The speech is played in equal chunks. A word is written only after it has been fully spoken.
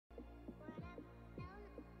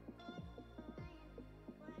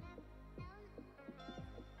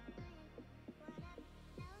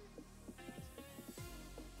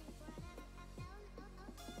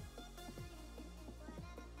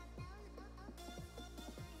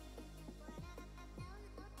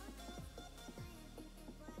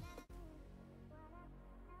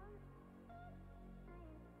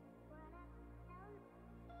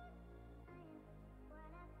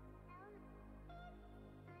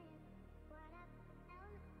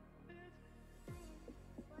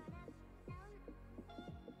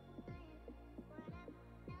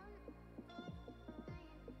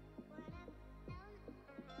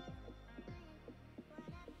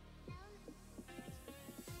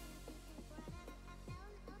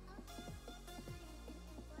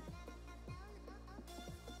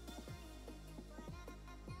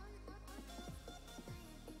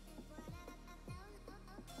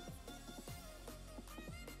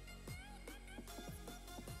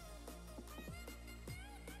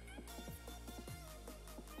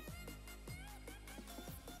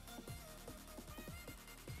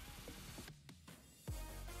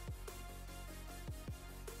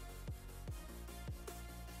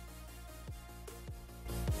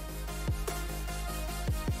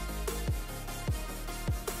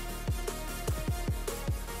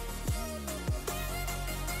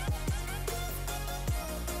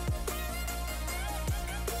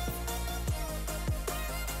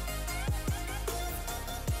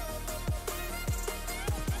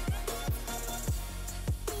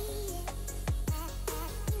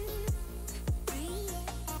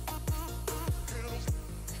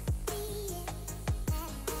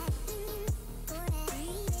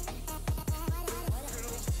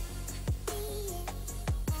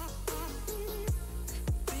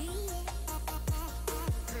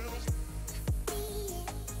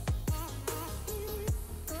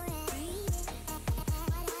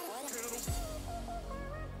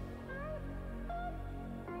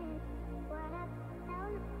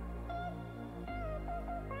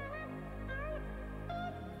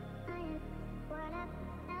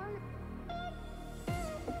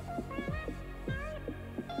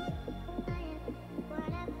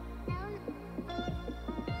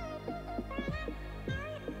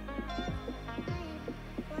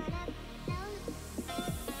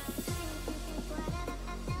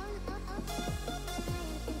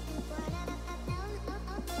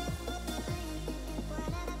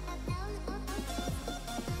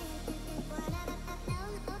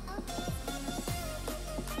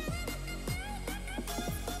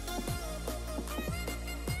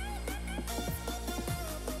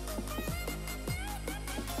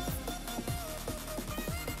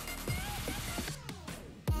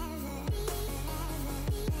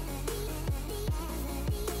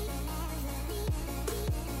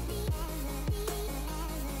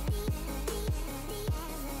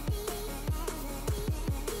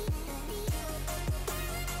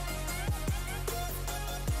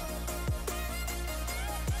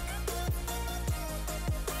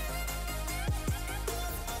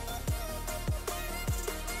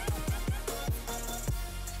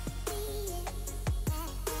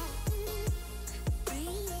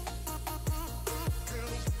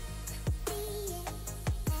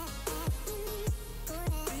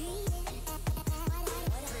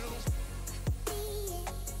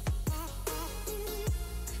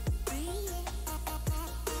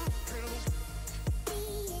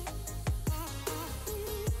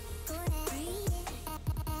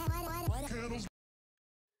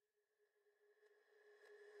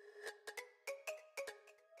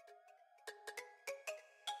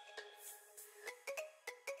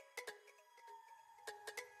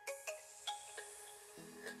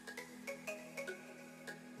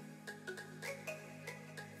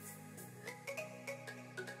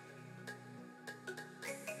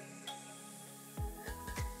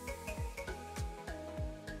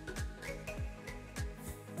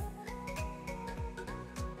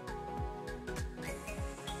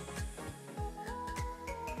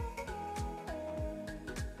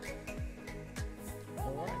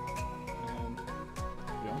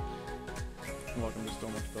welcome to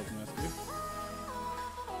Stormworks Build and Rescue.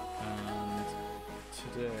 And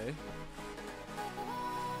today,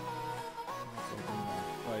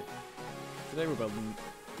 right, today we're building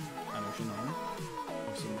an ocean home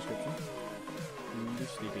of some description,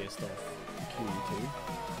 loosely based off QE2.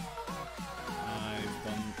 I've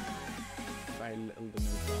done very little to no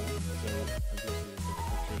plan, so I've looked at the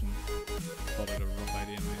pictures and thought I had a rough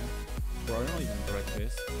idea in my head. We're not even in the right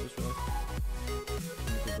place, I just realised.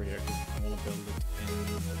 Look over here because I want to build it in a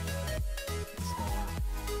smaller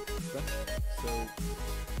stretch. So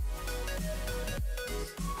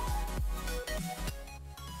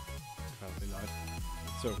it's probably loud.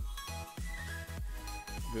 So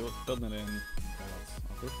building it in. Okay, that's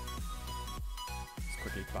awkward. Let's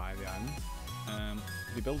quickly buy the island.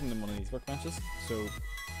 I'll be building in one of these workbenches. So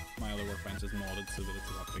my other workbench is modded so that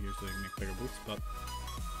it's a lot bigger, so they can make bigger boats. But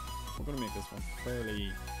we're going to make this one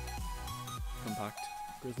fairly compact.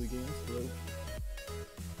 Grizzly Games, hello.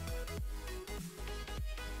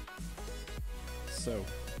 So,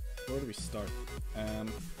 where do we start? I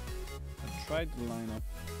tried to line up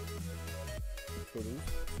the photos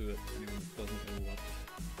so that anyone doesn't know what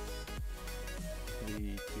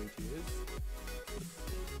the QT is.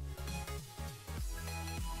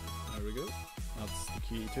 There we go. That's the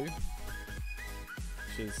QE2,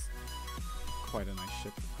 which is quite a nice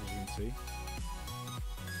ship, as you can see.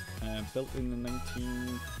 Built in the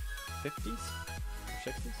 1950s or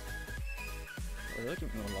 60s. I really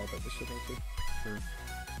don't know a lot about this ship actually for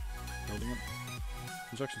building it.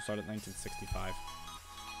 Construction started in 1965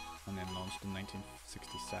 and then launched in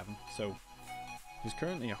 1967. So there's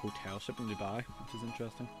currently a hotel ship in Dubai, which is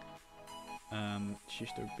interesting. She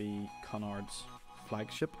used to be Cunard's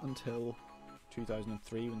flagship until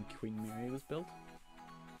 2003 when Queen Mary was built.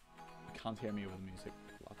 You can't hear me over the music.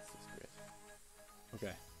 That's just great.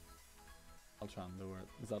 Okay. I'll try and lower it.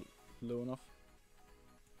 Is that low enough?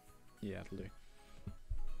 Yeah, it'll do.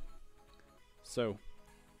 So,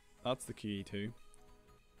 that's the QE2.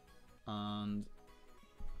 And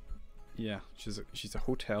yeah, she's a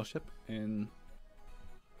hotel ship in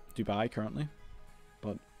Dubai currently.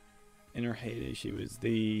 But in her heyday she was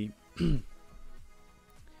the the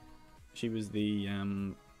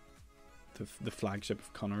flagship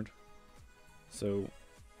of Cunard. So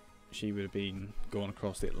she would have been going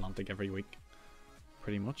across the Atlantic every week,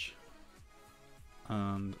 pretty much.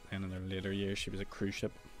 And then in her later years she was a cruise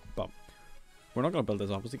ship. But we're not going to build this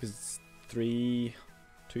obviously because it's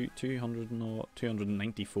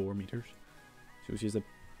 294 meters. So she's a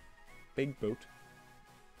big boat.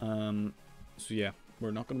 So yeah,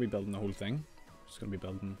 we're not going to be building the whole thing. We're just going to be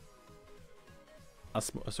building a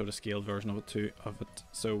sort of scaled version of it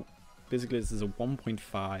So basically this is a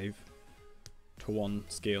 1.5 to 1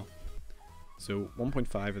 scale. So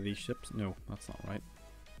 1.5 of these ships, no, that's not right.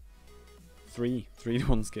 3 to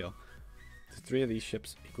 1 scale. So 3 of these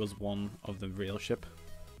ships equals 1 of the rail ship.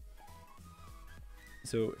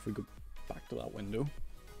 So if we go back to that window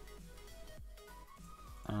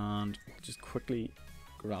and just quickly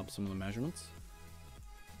grab some of the measurements.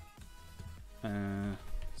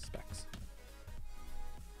 Specs.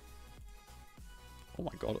 Oh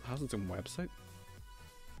my god, it has its own website.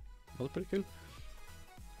 That's pretty cool.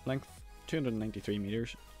 Length 293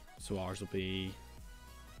 meters, so ours won't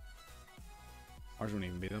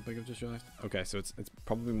even be that big, I've just realized. Okay, so it's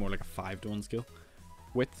probably more like a 5 to 1 scale.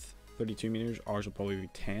 Width 32 meters, ours will probably be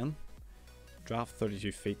 10. Draft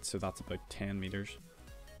 32 feet, so that's about 10 meters.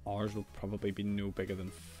 Ours will probably be no bigger than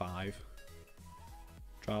 5.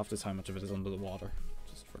 Draft is how much of it is under the water,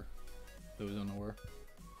 just for those unaware.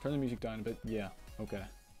 Turn the music down a bit, yeah, okay.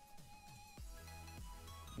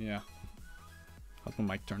 Yeah. Had my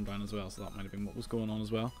mic turned down as well, so that might have been what was going on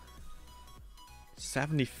as well.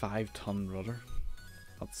 75-ton rudder.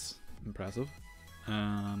 That's impressive.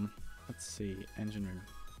 Let's see, engine room.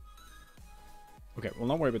 Okay, we'll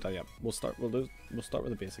not worry about that yet. We'll start with the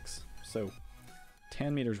basics. So,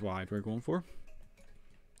 10 meters wide we're going for.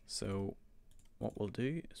 So, what we'll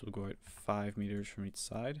do is we'll go out 5 meters from each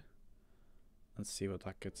side. Let's see what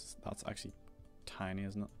that gets. That's actually tiny,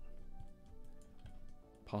 isn't it?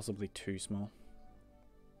 Possibly too small.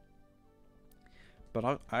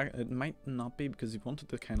 But it might not be because you want it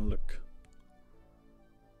to kind of look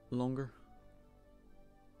longer.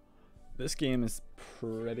 This game is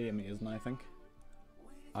pretty amazing, I think.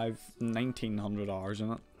 I've 1900 hours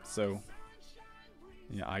in it, so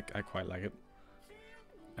yeah, I quite like it.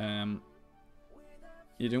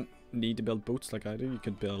 You don't need to build boats like I do. You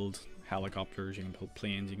could build helicopters, you can build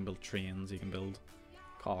planes, you can build trains, you can build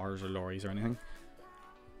cars or lorries or anything.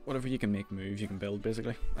 Whatever you can make moves, you can build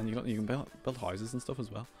basically, and you can build houses and stuff as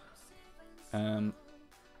well.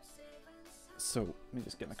 So let me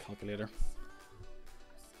just get my calculator.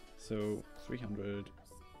 So 300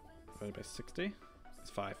 divided by 60 is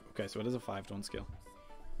 5. Okay, so it is a 5-ton scale.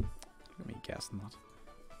 Let me guess on that.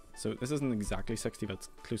 So this isn't exactly 60, but it's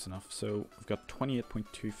close enough. So we've got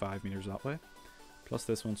 28.25 meters that way, plus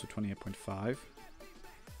this one, so 28.5.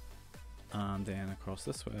 And then across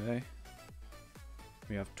this way,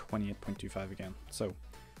 we have 28.25 again. So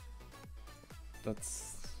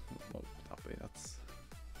that's, what would that be? That's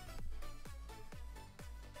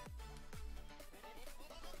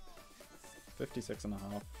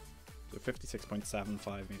 56.5, so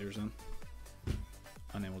 56.75 meters in.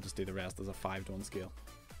 And then we'll just do the rest as a 5-ton scale.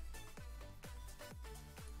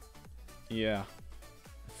 Yeah,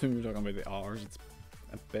 I think we're talking about the hours. It's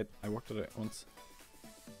a bit, I worked at it once.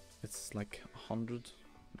 It's like 100,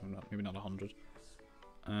 no, maybe not 100.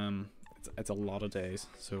 It's a lot of days,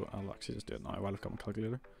 so I'll actually just do it now while I've got my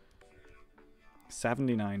calculator.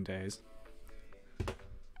 79 days.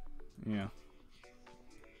 Yeah.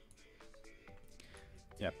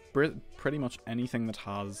 Yeah, pretty much anything that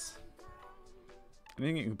has,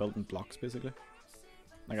 anything you can build in blocks, basically.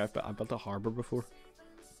 Like I built a harbour before.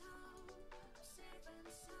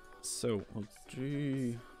 So we'll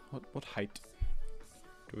do, what height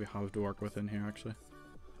do we have to work with in here actually?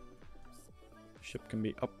 Ship can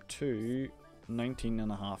be up to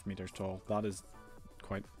 19.5 meters tall. That is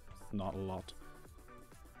quite not a lot.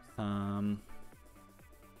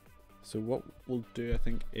 So what we'll do, I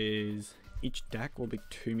think, is each deck will be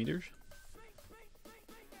 2 meters.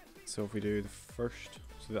 So if we do the first,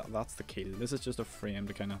 so that's the keel. This is just a frame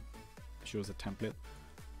to kind of show us a template.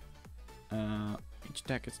 Each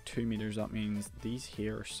deck is 2 meters. That means these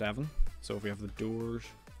here are 7. So if we have the doors,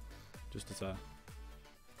 just as a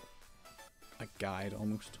guide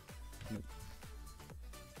almost. Nope.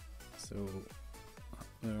 So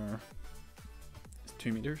there is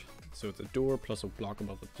 2 meters. So it's a door plus a block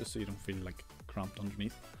above it, just so you don't feel like cramped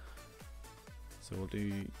underneath. So we'll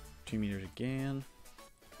do 2 meters again.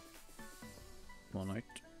 1 out.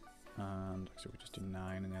 And actually we'll just do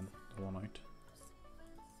 9 and then the 1 out.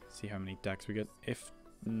 See how many decks we get. If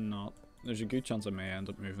not, there's a good chance I may end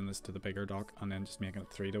up moving this to the bigger dock and then just making it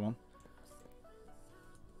 3-1.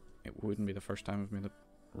 It wouldn't be the first time I've made a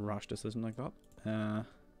rash decision like that. 9,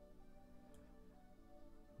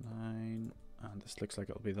 and this looks like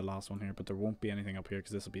it'll be the last one here, but there won't be anything up here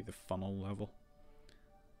because this will be the funnel level.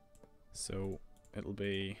 So it'll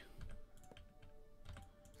be,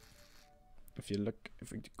 if you look,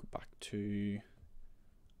 if we go back to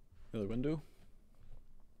the other window,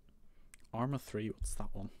 Arma 3, what's that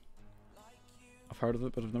one? I've heard of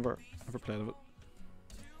it, but I've never played of it.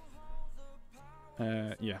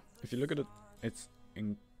 Yeah, if you look at it, it's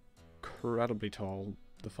incredibly tall,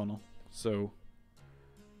 the funnel. So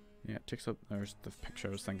yeah, it takes up, there's the picture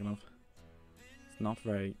I was thinking of. It's not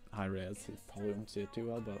very high res, so you probably won't see it too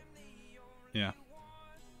well, but yeah,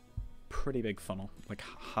 pretty big funnel. Like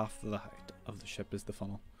half the height of the ship is the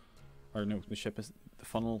funnel. Or no, the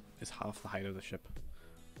funnel is half the height of the ship.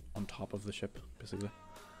 On top of the ship, basically.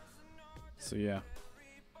 So yeah,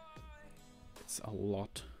 it's a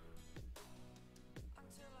lot.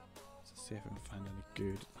 Let's see if I can find any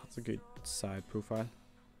good. That's a good side profile.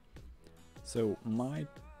 So my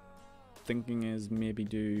thinking is maybe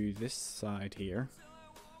do this side here.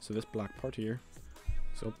 So this black part here.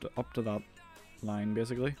 So up to that line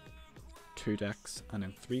basically. 2 decks and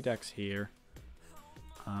then 3 decks here.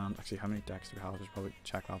 And actually, how many decks do we have? I should probably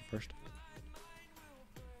check that first.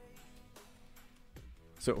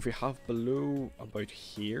 So if we have below about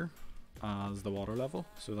here as the water level,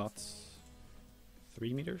 so that's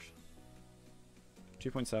 3 meters,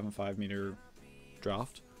 2.75 meter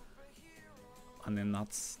draft, and then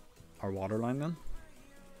that's our water line then.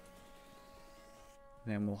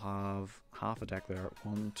 Then we'll have half a deck there.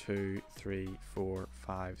 1, 2, 3, 4,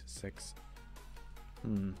 5, 6.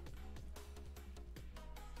 A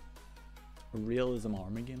realism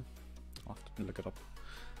army game. I'll have to look it up.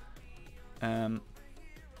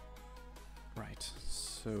 Right,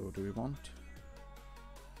 so do we want?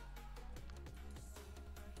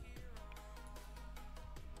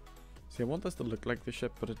 See, I want this to look like the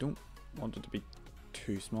ship, but I don't want it to be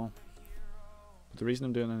too small. But the reason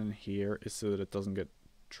I'm doing it in here is so that it doesn't get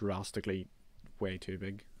drastically way too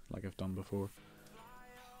big, like I've done before.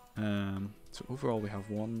 So overall we have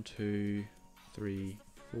 1, 2, 3,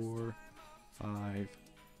 4, 5,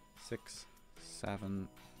 6, 7,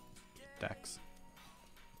 8 decks.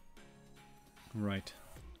 Right.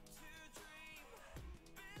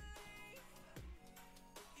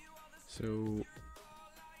 So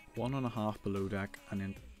 1.5 below deck, and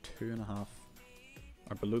then 2.5,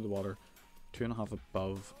 or below the water, 2.5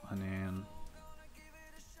 above, and then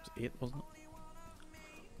It was 8, wasn't it?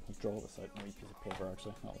 I'll draw this out on a wee piece of paper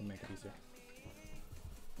actually, that will make it easier.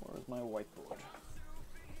 Where's my whiteboard?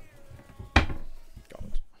 Got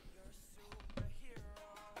it.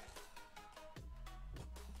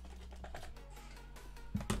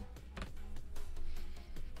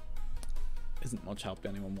 Isn't much help to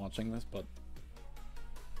anyone watching this, but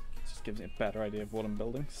it just gives me a better idea of what I'm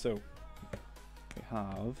building. So we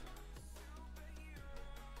have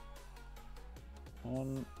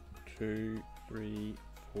 1, 2, 3,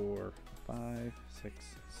 4, 5, 6,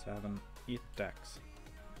 7, 8 decks.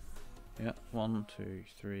 Yeah, 1, 2,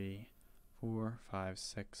 3, 4, 5,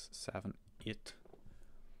 6, 7, 8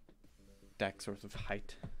 decks worth of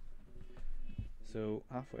height. So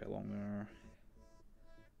halfway along there,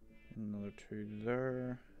 another 2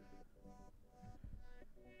 there.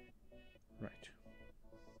 Right.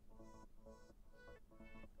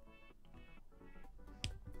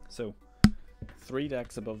 So 3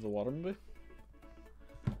 decks above the water maybe.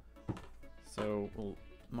 So we'll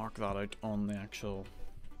mark that out on the actual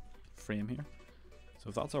frame here. So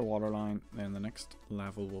if that's our water line, then the next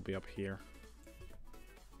level will be up here.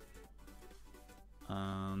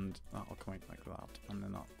 And that'll come out like that. And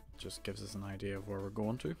then that just gives us an idea of where we're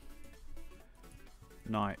going to.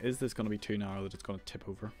 Now, is this going to be too narrow that it's going to tip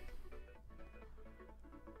over?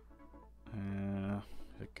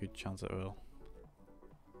 A good chance it will.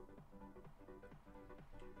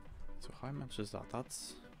 So how much is that?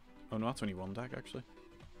 That's... oh no, that's only 1 deck actually.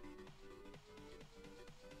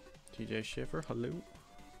 TJ Schaefer, hello.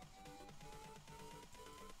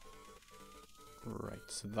 Right,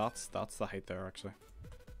 so that's the height there actually.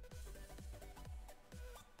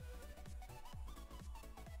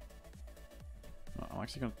 I'm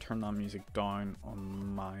actually going to turn that music down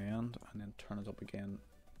on my end and then turn it up again.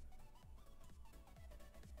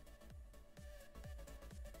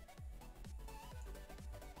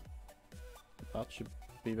 That should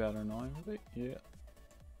be better now, maybe? Yeah.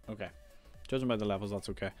 Okay. Judging by the levels, that's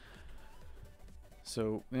okay.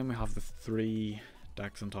 So then we have the 3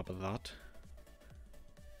 decks on top of that.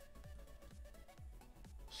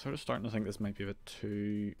 Sort of starting to think this might be a bit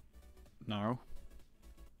too narrow.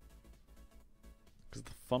 Because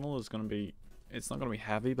the funnel is going to be, it's not going to be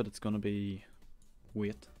heavy, but it's going to be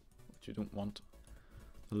weight, which you don't want.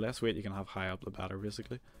 The less weight you can have high up, the better,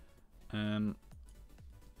 basically.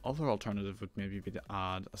 Other alternative would maybe be to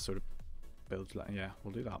add a sort of build line. Yeah,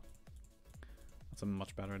 we'll do that. That's a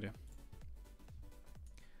much better idea.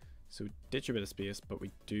 So ditch a bit of space, but we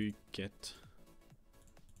do get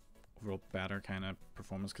overall better kind of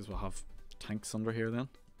performance because we'll have tanks under here then.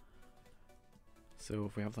 So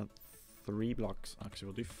if we have that 3 blocks, actually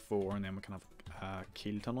we'll do 4, and then we can have a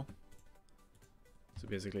keel tunnel. So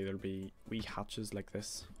basically there'll be wee hatches like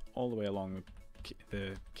this all the way along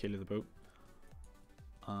the keel of the boat.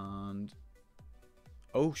 And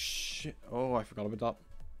oh shit, oh I forgot about that.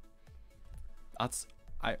 That's,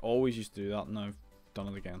 I always used to do that and I've done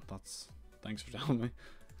it again. That's, thanks for telling me.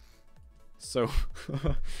 So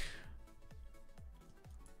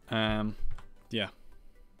yeah,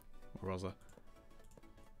 where was I?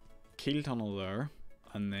 Keel tunnel there,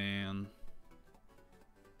 and then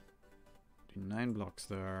do 9 blocks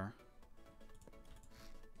there,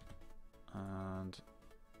 and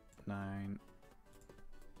 9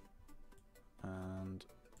 and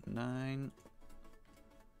 9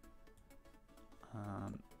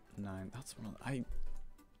 and 9. That's one of the, I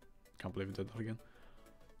can't believe I did that again.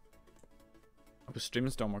 I was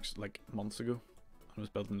streaming Stormworks like months ago. I was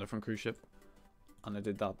building a different cruise ship, and I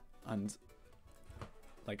did that, and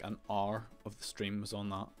like an hour of the stream was on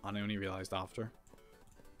that, and I only realized after,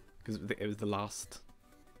 because it was the last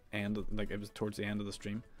end, like it was towards the end of the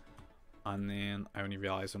stream, and then I only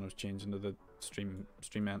realized when I was changing to the stream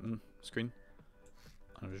ending screen,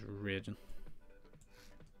 and I was raging.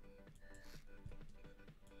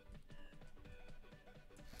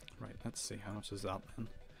 Right, let's see how much is that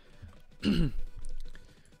then.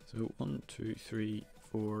 So 1, 2, 3,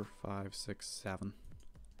 4, 5, 6, 7.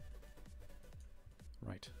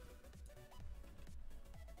 Right.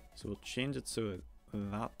 So we'll change it so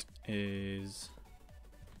that is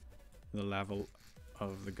the level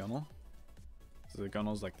of the gunnel. So the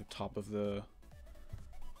gunnel is like the top of the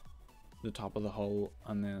hull,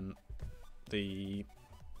 and then the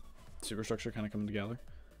superstructure kind of come together.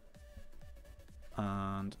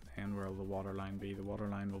 And then where will the water line be? The water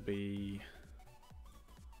line will be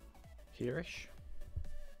here-ish,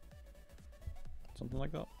 something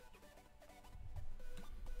like that.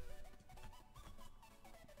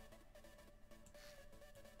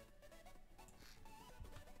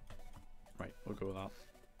 Right, we'll go with that.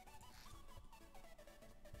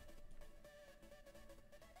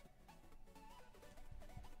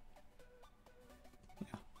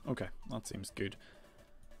 Okay, that seems good.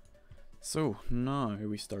 So now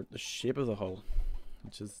we start the shape of the hull,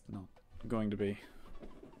 which is not going to be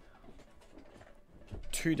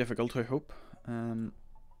too difficult, I hope. The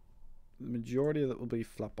majority of it will be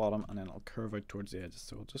flat bottom, and then I'll curve out towards the edges.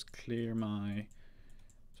 So I'll just clear my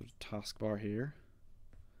sort of taskbar here,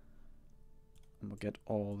 and we'll get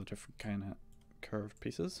all the different kind of curved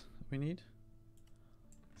pieces that we need.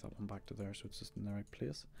 That one back to there, so it's just in the right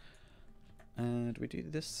place. Do we do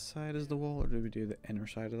this side as the wall, or do we do the inner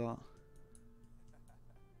side of that?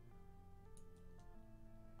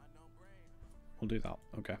 We'll do that,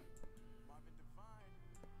 okay.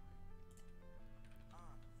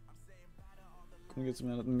 Can we get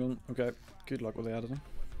some editing done? Okay, good luck with the editing.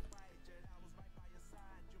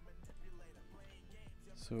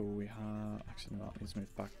 So we have, actually no, that needs to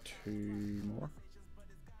move back 2 more.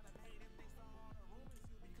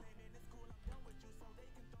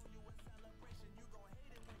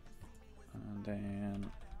 And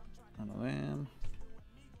then one of them.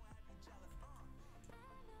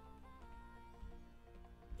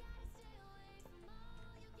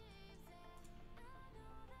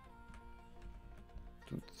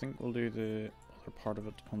 Don't think we'll do the other part of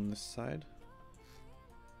it on this side.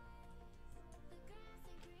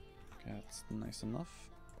 Okay, that's nice enough.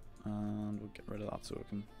 And we'll get rid of that so we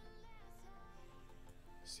can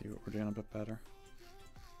see what we're doing a bit better.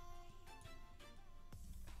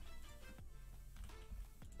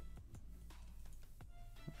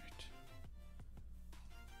 Right.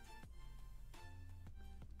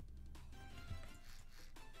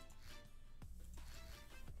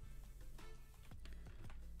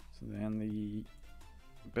 So then the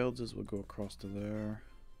builds will go across to there.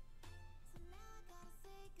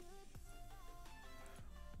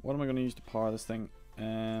 What am I going to use to power this thing?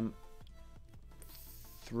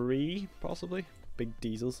 3 possibly big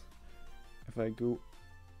diesels. If I go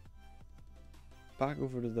back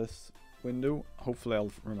over to this window, hopefully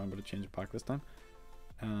I'll remember to change it back this time.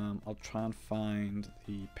 I'll try and find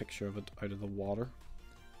the picture of it out of the water.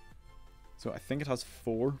 So I think it has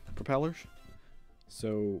 4 propellers.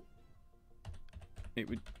 So it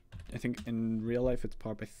would, I think in real life it's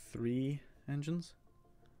powered by 3 engines.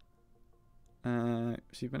 So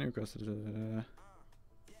you've been requested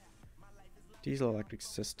diesel electric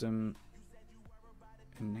system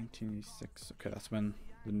in 1986. Okay, that's when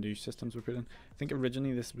the new systems were put in. I think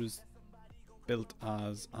originally this was built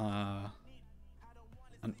as an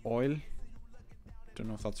oil. Don't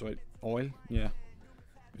know if that's right. Oil, yeah.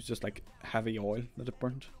 It was just like heavy oil that it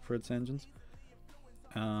burnt for its engines.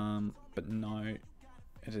 But now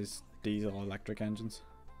it is diesel electric engines.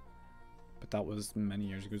 But that was many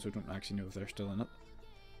years ago, so I don't actually know if they're still in it.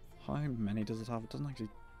 How many does it have? It doesn't actually...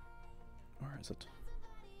 Where is it?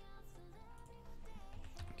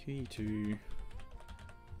 Key to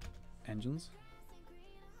engines.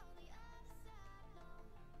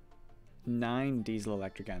 9 diesel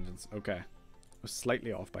electric engines. Okay. I was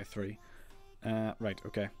slightly off by 3. Right,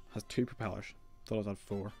 okay. Has 2 propellers. Thought it had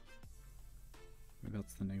 4. Maybe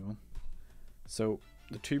that's the new one. So,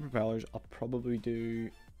 the 2 propellers, I'll probably do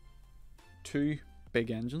 2 big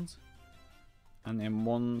engines, and then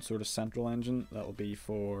 1 sort of central engine that'll be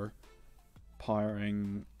for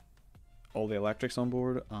powering all the electrics on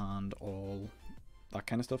board and all that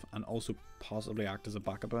kind of stuff, and also possibly act as a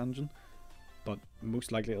backup engine, but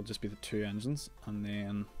most likely it'll just be the 2 engines and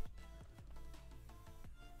then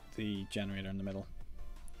the generator in the middle.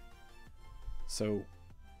 So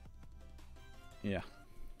yeah,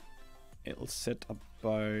 it'll sit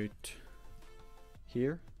about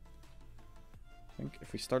here. I think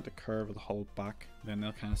if we start the curve of the hull back, then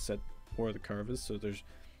they'll kind of sit where the curve is, so there's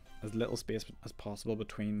as little space as possible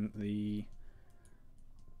between the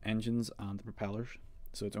engines and the propellers,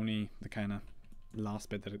 so it's only the kind of last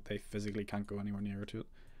bit that they physically can't go anywhere nearer to it,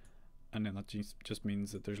 and then that just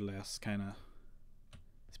means that there's less kind of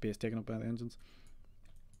space taken up by the engines.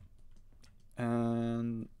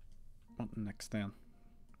 And what next then?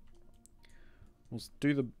 We'll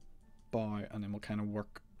do the bow, and then we'll kind of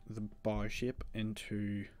work the bow shape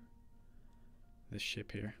into this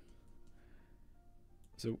shape here.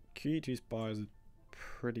 So QE2's bow is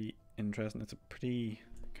pretty interesting. It's a pretty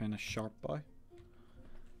kind of sharp bow.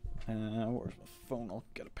 Where's my phone? I'll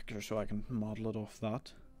get a picture so I can model it off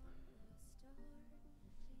that.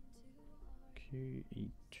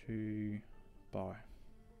 QE2 bow.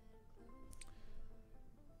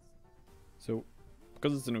 So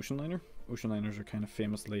because it's an ocean liner, ocean liners are kind of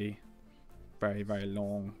famously very, very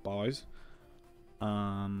long bows,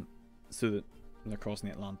 so that they're crossing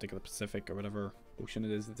the Atlantic or the Pacific or whatever ocean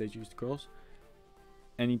it is that they choose to cross.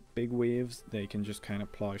 Any big waves they can just kind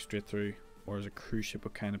of plow straight through whereas a cruise ship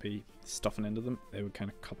would kind of be stuffing into them. They would kind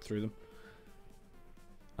of cut through them.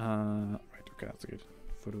 Right, okay, that's a good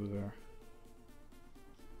photo there.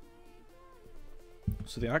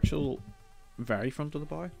 So the actual very front of the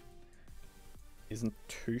bow isn't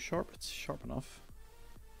too sharp. It's sharp enough,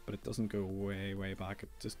 but it doesn't go way back. It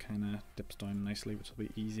just kind of dips down nicely, which will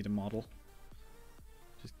be easy to model,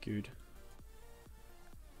 which is good.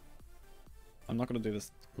 I'm not going to do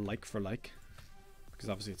this like for like, because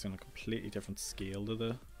obviously it's on a completely different scale to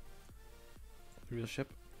the real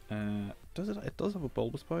ship. Does it? It does have a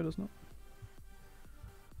bulbous bow, doesn't it?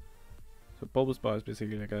 So bulbous bow is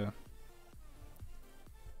basically like a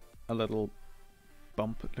little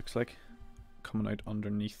bump, it looks like, coming out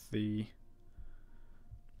underneath the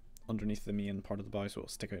main part of the bow, so it'll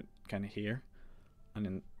stick out kind of here. And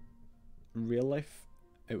in real life,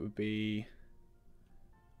 it would be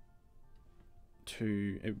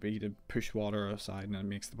to push water aside, and it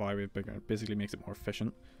makes the bow a bit bigger. It basically makes it more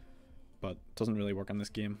efficient, but it doesn't really work on this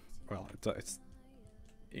game. Well, it's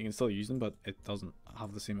you can still use them, but it doesn't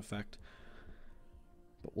have the same effect.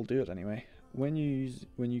 But we'll do it anyway. When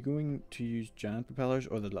you're going to use giant propellers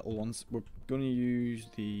or the little ones, we're going to use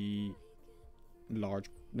the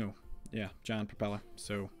giant propeller.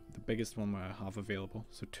 So the biggest one I have available.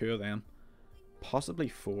 So 2 of them, possibly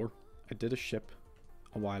 4. I did a ship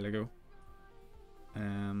a while ago.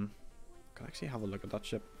 Could actually have a look at that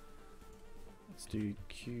ship. Let's do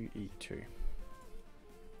QE2.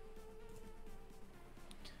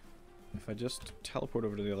 If I just teleport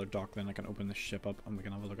over to the other dock, then I can open the ship up and we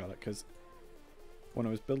can have a look at it. Because when I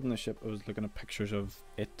was building the ship, I was looking at pictures of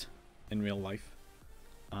it in real life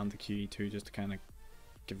and the QE2 just to kind of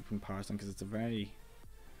give a comparison, because it's a very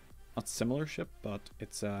not similar ship, but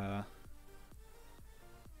it's a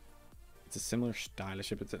similar style of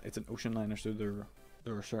ship. It's an ocean liner, so there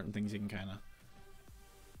are certain things you can kind of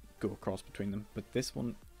go across between them. But this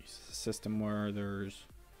one uses a system where there's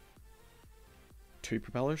 2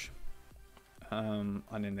 propellers, and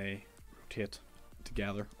then they rotate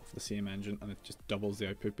together off the same engine, and it just doubles the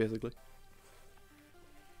output basically.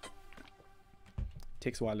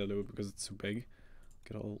 Takes a while to load because it's so big.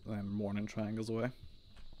 Get all warning triangles away.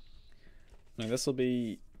 Now this will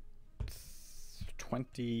be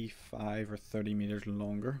 25 or 30 meters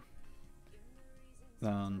longer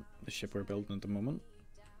than the ship we're building at the moment.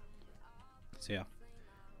 So yeah,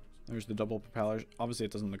 there's the double propellers. Obviously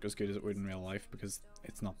it doesn't look as good as it would in real life because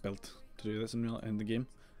it's not built to do this in the game,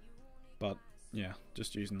 but yeah,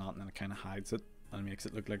 just using that, and then it kind of hides it and makes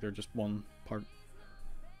it look like they're just one part.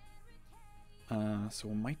 So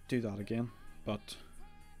we might do that again, but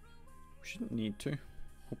we shouldn't need to,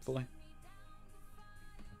 hopefully.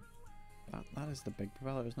 That is the big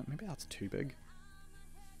propeller, isn't it? Maybe that's too big.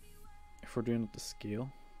 If we're doing it to scale,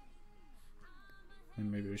 then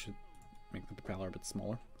maybe we should make the propeller a bit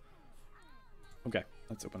smaller. Okay,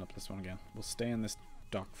 let's open up this one again. We'll stay in this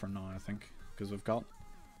dock for now, I think, because we've got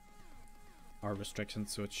our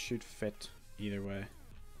restrictions, so it should fit either way.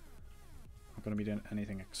 Not going to be doing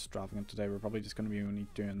anything extravagant today. We're probably just going to be only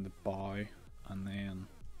doing the bow and then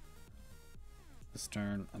the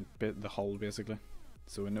stern and the hull basically.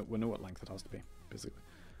 So we know what length it has to be basically.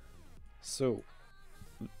 So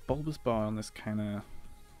bulbous bow on this kind of,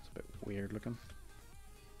 it's a bit weird looking.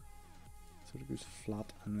 So it goes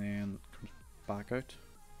flat and then comes back out.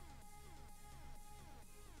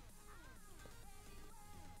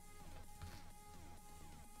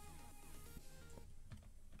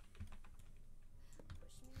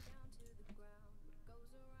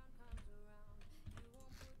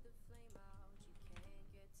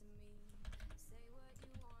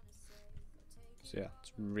 So yeah,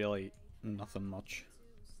 it's really nothing much.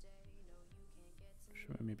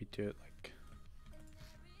 Should we maybe do it like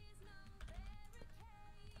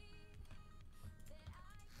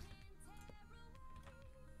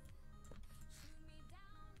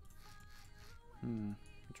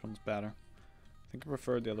which one's better? I think I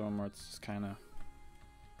prefer the other one where it's just kind of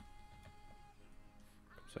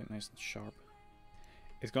comes out nice and sharp.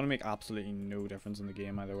 It's going to make absolutely no difference in the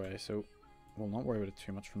game either way, so we'll not worry about it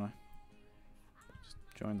too much for now. Just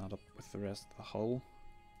join that up with the rest of the hull.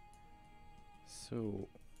 So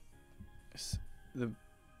the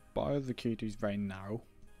bow of the Q2 is very narrow,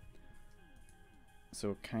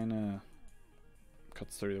 so it kind of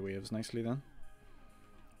cuts through the waves nicely then.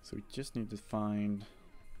 So we just need to find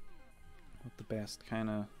what the best kind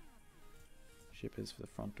of shape is for the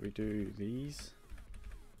front. Do we do these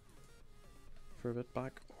for a bit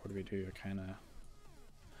back, or do we do a kind of,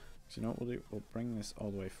 so you know what we'll do, we'll bring this all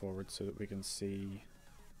the way forward so that we can see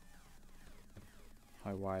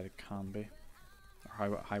how wide it can be,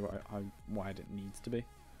 or how wide it needs to be.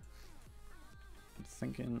 I'm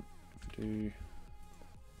thinking if we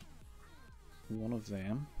do one of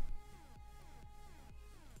them,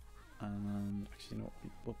 and actually, you know,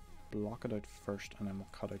 we'll block it out first, and then we'll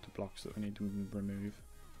cut out the blocks that we need to remove.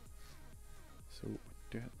 So we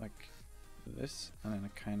do it like this, and then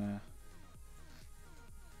it kind of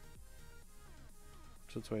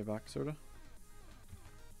works its way back, sort of.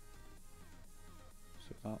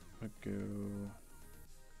 So that would go,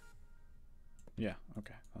 yeah,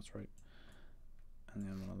 okay, that's right. And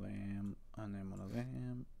then one of them, and then one of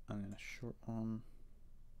them, and then a short one,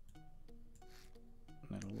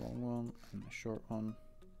 and then a long one, and a short one,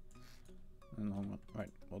 and a long one.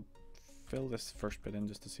 Right, we'll fill this first bit in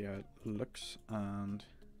just to see how it looks, and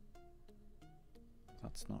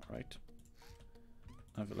that's not right.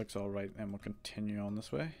 And if it looks alright, then we'll continue on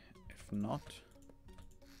this way. If not,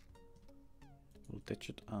 we'll ditch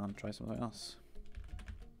it and try something else.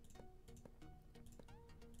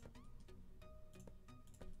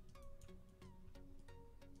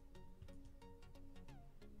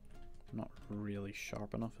 Not really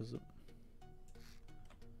sharp enough, is it?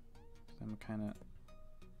 Then we'll kind of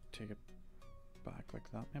take it back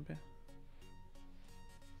like that, maybe.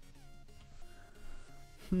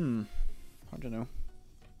 Hard to know.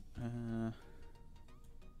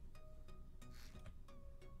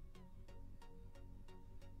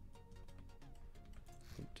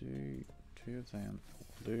 We'll do two of them.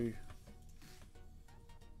 We'll do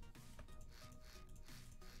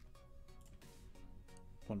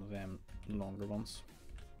one of them longer ones.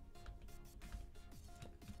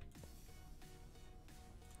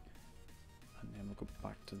 And then we'll go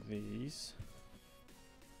back to these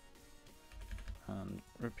and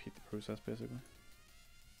repeat the process basically.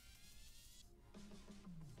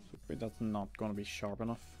 So that's not going to be sharp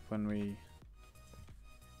enough when we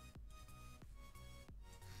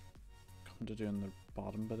come to doing the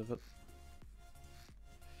bottom bit of it.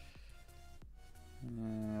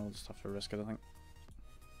 We'll just have to risk it, I think.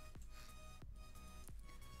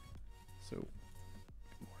 So,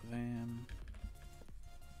 more of them.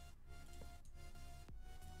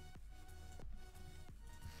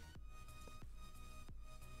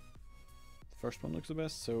 The first one looks the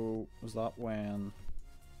best, so was that when...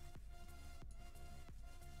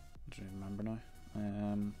 I don't remember now.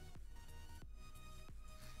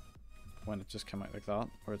 When it just came out like that,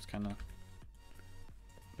 where it's kind of a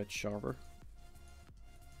bit sharper.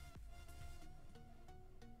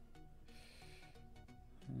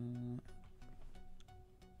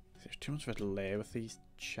 There's too much of a delay with these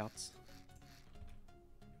shots.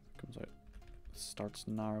 It comes out, it starts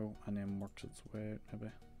narrow and then works its way out,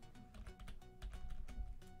 maybe.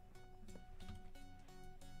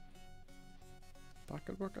 That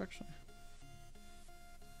could work actually.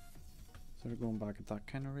 So we're going back at that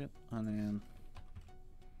kind of rate, and then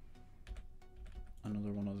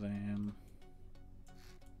another one of them.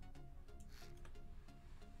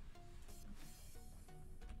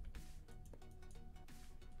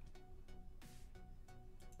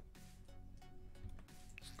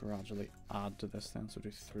 Just gradually add to this then, so do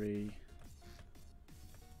 3,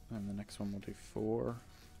 and the next one we'll do 4.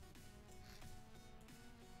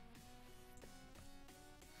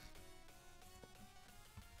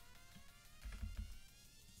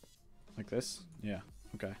 Like this? Yeah,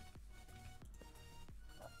 okay.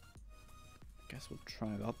 I guess we'll try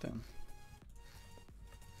that then.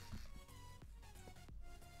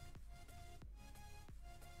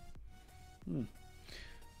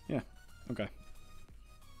 Yeah, okay.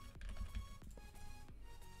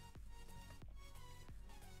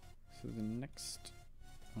 So the next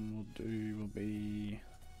one we'll do will be,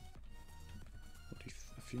 we'll do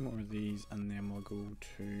a few more of these, and then we'll go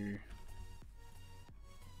to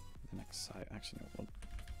the next side. Actually, no, we'll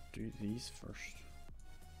do these first,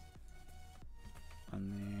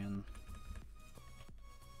 and then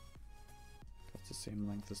that's the same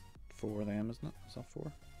length as 4 of them, isn't it? Is that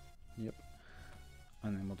 4? Yep.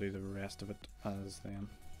 And then we'll do the rest of it as them.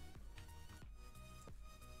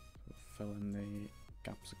 So fill in the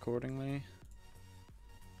gaps accordingly.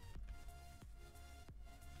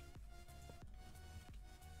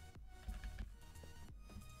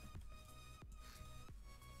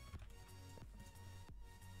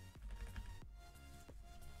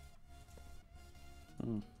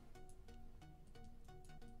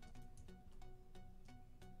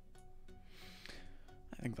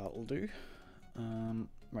 I think that'll do.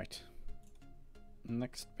 Right.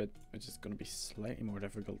 Next bit, which is going to be slightly more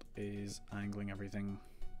difficult, is angling everything.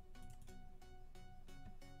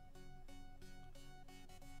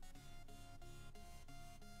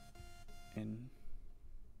 In.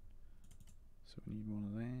 So we need one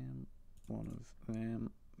of them, one of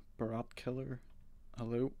them. Barat killer.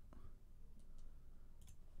 Hello?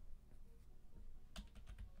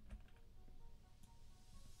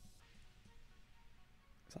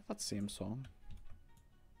 Is that same song?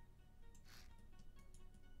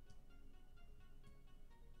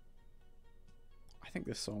 I think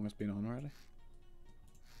this song has been on already.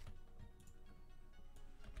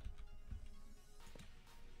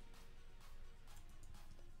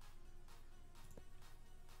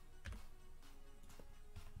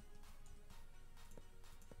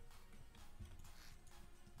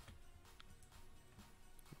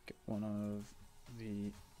 Get one of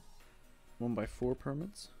the 1x4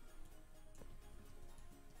 permits.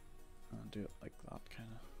 And do it like that, kind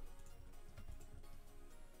of.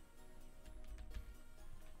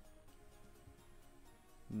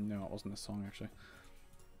 No, it wasn't this song actually.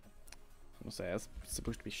 I was gonna say it's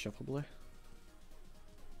supposed to be shuffleably.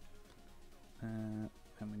 And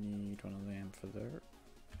we need one of them for there.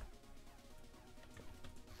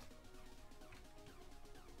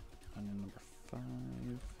 And then number 5.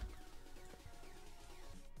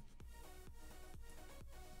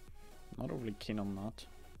 Not overly keen on that.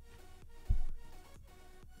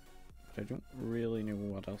 But I don't really know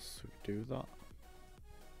what else we could do with that.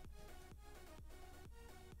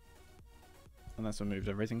 Unless we moved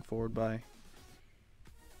everything forward by a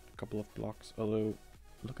couple of blocks. Although,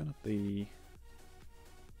 looking at the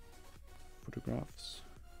photographs,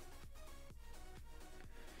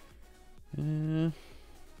 might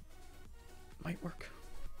work.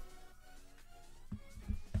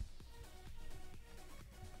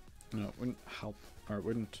 No, it wouldn't help, or it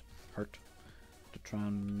wouldn't hurt to try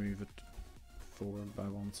and move it forward by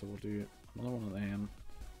one. So we'll do another one of them,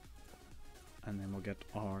 and then we'll get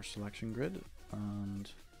our selection grid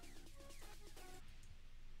and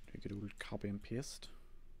do a good old copy and paste.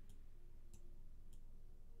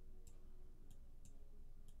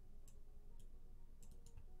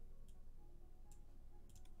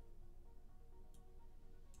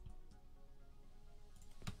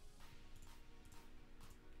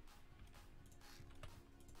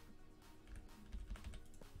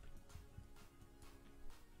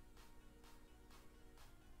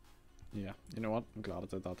 Yeah, you know what? I'm glad I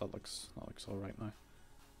did that. That looks all right now.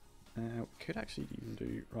 We could actually even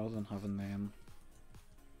do, rather than having them,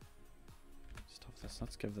 just have this.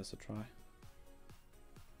 Let's give this a try.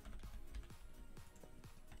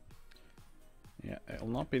 Yeah, it'll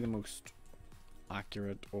not be the most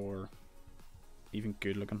accurate or even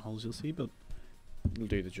good looking holes you'll see, but it'll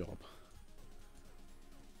do the job.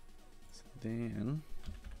 So then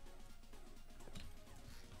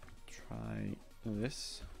try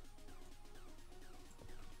this.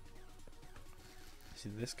 See,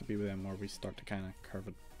 this could be with them where we start to kind of curve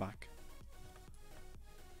it back.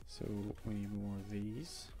 So we need more of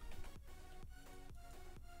these.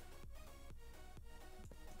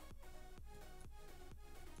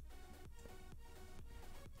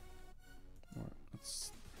 Or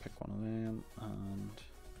let's pick one of them and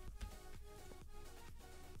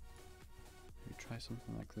maybe try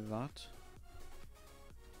something like that.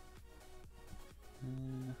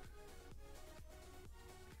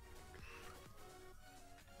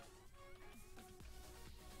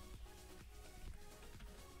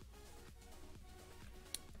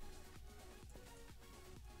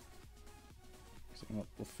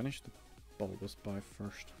 We'll finish the bulbous bow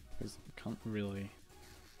first, because we can't really.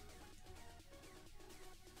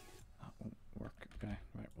 That won't work. Okay,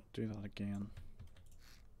 right, we'll do that again.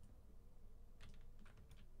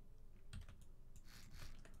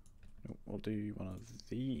 No, we'll do one of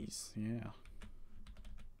these, yeah.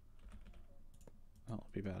 That'll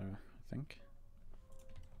be better, I think.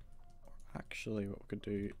 Or actually, what we could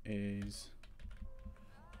do is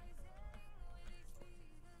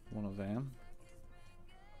one of them.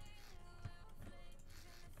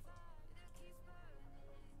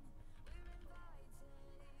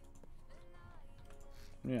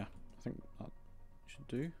 Yeah, I think that should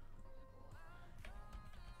do.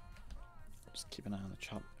 Just keep an eye on the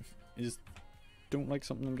chat. If you just don't like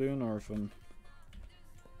something I'm doing, or if you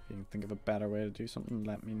can think of a better way to do something,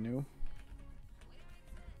 let me know.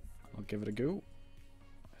 I'll give it a go.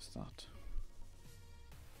 What's that?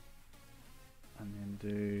 And then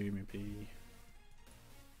do maybe.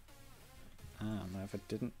 Now if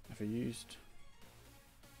I used.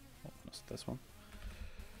 Oh, that's this one.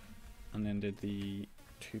 And then did the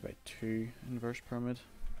 2x2 inverse pyramid.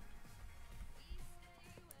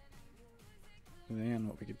 Then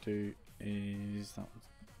what we could do is that one.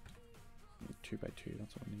 2x2,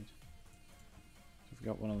 that's what we need. So if we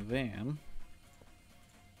got one of them.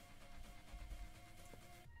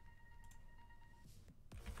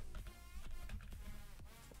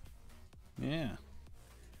 Yeah,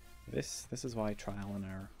 This is why trial and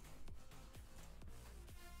error.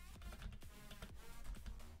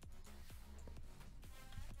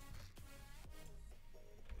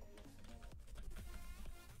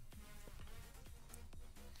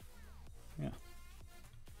 Yeah.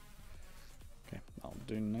 Okay, that'll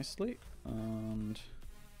do nicely. And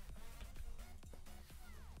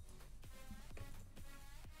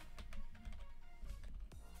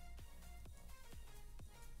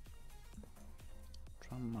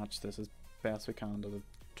try and match this as best we can to the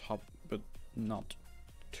top, but not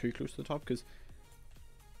too close to the top, because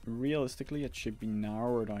realistically it should be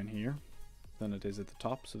narrower down here than it is at the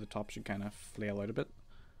top, so the top should kind of flail out a bit.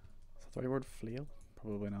 Is that the right word, flail?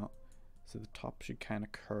 Probably not. So the top should kind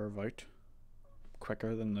of curve out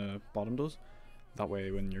quicker than the bottom does. That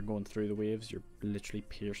way when you're going through the waves, you're literally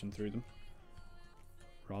piercing through them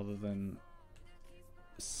rather than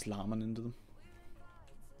slamming into them,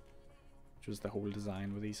 which was the whole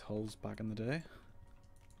design with these hulls back in the day.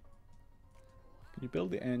 Can you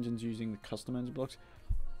build the engines using the custom engine blocks?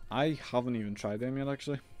 I haven't even tried them yet,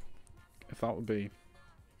 actually. If that would be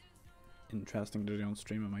interesting to do on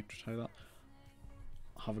stream, I might try that.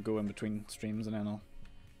 Have a go in between streams and then I'll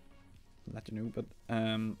let you know. But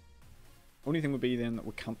only thing would be then that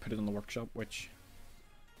we can't put it in the workshop, which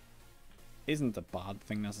isn't a bad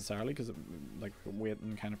thing necessarily, because like wait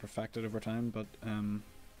and kind of perfect it over time. But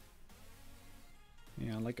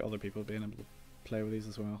yeah, I like other people being able to play with these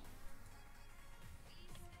as well.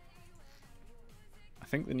 I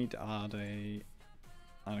think they need to add an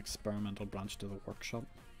experimental branch to the workshop,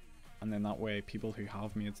 and then that way people who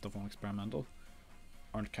have made stuff on experimental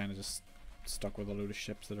aren't kind of just stuck with a load of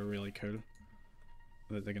ships that are really cool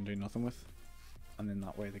that they can do nothing with, and then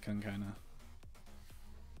that way they can kind of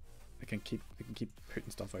they can keep putting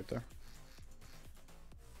stuff out there.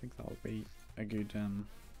 I think that would be a good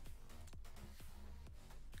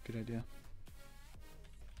good idea,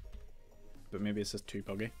 but maybe it's just too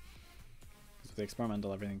buggy. With the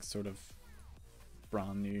experimental, everything's sort of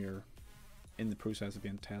brand new or in the process of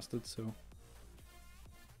being tested, so I'm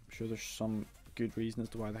sure there's some good reason as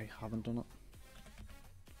to why they haven't done it.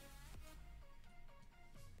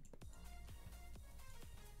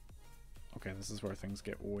 Okay, this is where things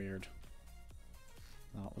get weird.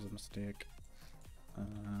 That was a mistake.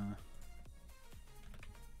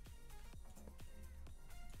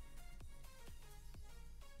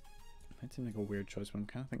 Might seem like a weird choice, but I'm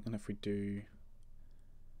kind of thinking if we do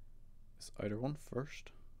this outer one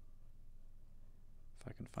first, if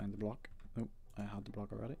I can find the block. Nope, I had the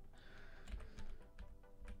block already.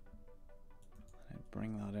 And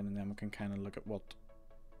bring that in, and then we can kind of look at what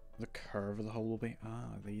the curve of the hull will be. Ah,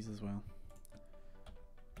 these as well.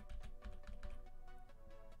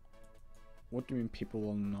 What do you mean people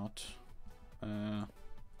will not? I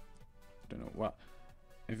don't know what.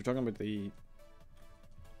 If you're talking about the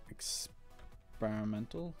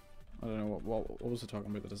experimental, I don't know what was it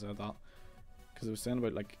talking about that I said that, because it was saying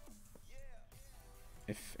about like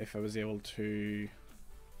if I was able to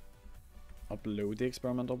upload the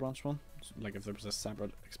experimental branch one, so like if there was a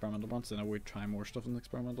separate experimental branch, then I would try more stuff in the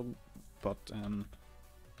experimental, but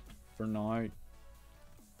for now I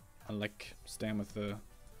like staying with the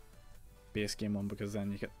base game one, because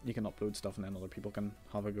then you can upload stuff and then other people can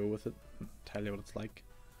have a go with it and tell you what it's like.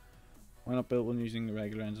 Why not build one using the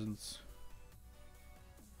regular engines?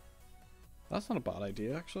 That's not a bad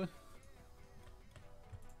idea, actually.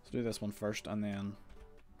 Let's do this one first and then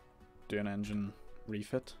do an engine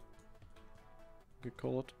refit, you could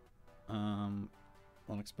call it. On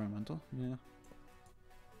experimental, yeah.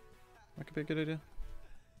 That could be a good idea.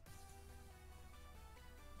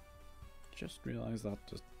 Just realised that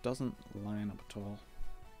just doesn't line up at all.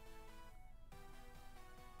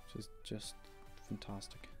 Which is just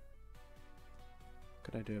fantastic. What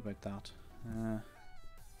could I do about that?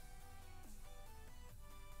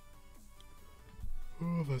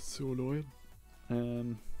 Oh, that's so annoying.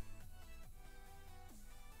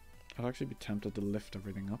 I'd actually be tempted to lift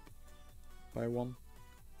everything up by one.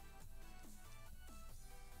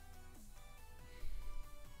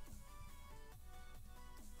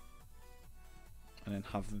 And then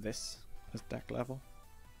have this as deck level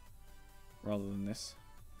rather than this.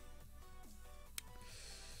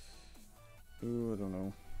 Ooh, I don't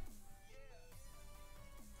know.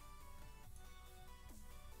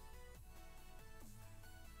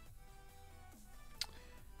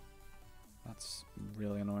 That's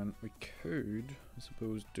really annoying. We could, I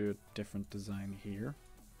suppose, do a different design here.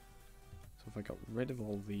 So if I got rid of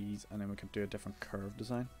all these, and then we could do a different curve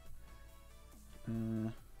design.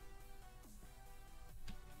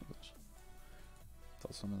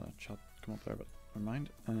 Thought some of that chat come up there, but never mind.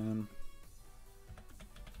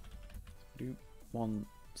 do one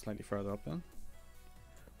slightly further up then.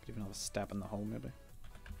 Could even have a step in the hole maybe.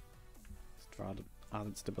 Just for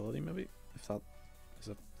added stability maybe, if that is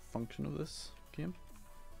a function of this game.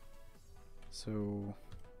 So,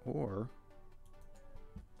 or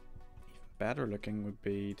even better looking would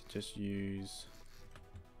be to just use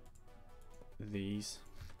these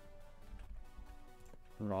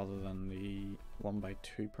rather than the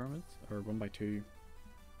 1x2 pyramids, or 1x2,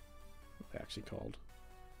 what they actually called,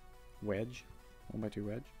 wedge, 1x2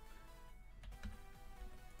 wedge.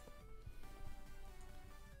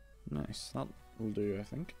 Nice, that will do I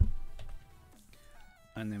think.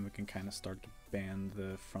 And then we can kind of start to bend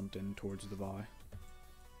the front end towards the bow.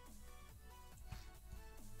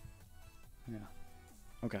 Yeah,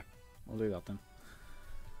 okay, we'll do that then.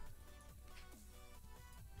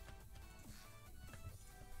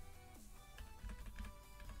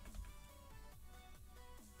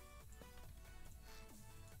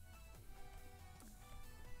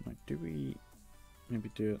 Now, do we maybe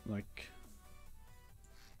do it like,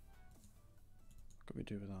 what could we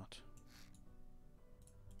do with that?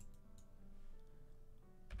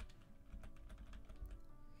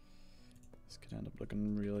 This could end up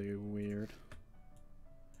looking really weird,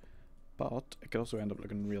 but it could also end up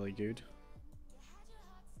looking really good.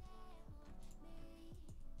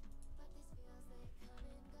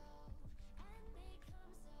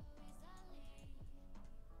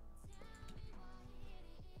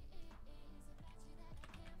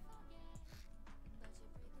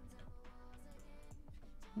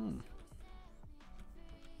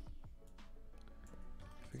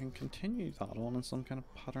 If we can continue that on in some kind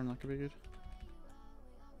of pattern, that could be good.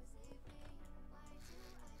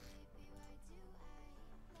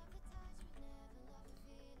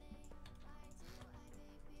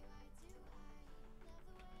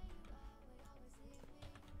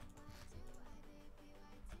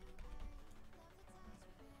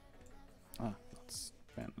 Ah, that's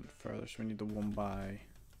bent further, so we need the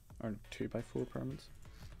 2x4 pyramids.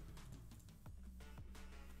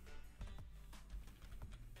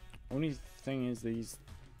 Only thing is these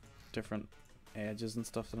different edges and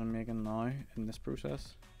stuff that I'm making now in this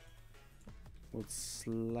process will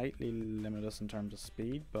slightly limit us in terms of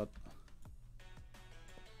speed, but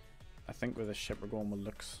I think with a ship we're going with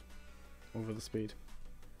looks over the speed.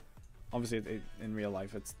 Obviously in real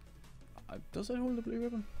life it's... does it hold the blue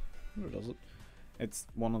ribbon? Or does it? It's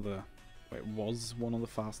one of the... it was one of the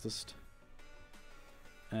fastest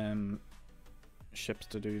ships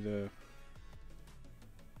to do the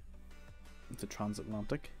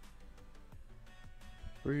transatlantic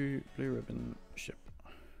blue ribbon ship.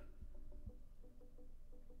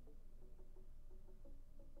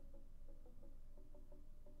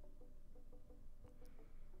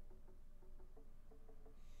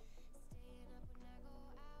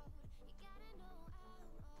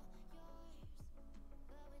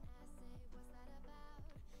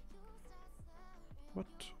 What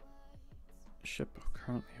ship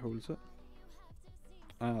currently holds it?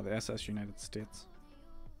 Ah, the SS United States.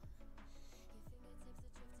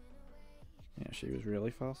 Yeah, she was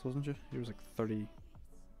really fast, wasn't she? She was like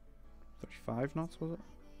 35 knots, was it?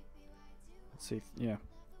 Let's see, yeah.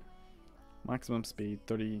 Maximum speed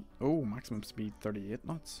 30, oh, maximum speed 38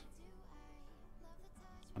 knots.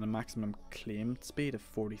 And a maximum claimed speed of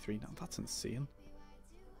 43 knots, that's insane.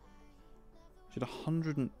 She had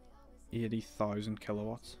 180,000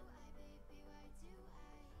 kilowatts.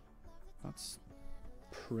 That's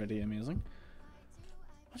pretty amazing.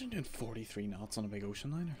 Imagine doing 43 knots on a big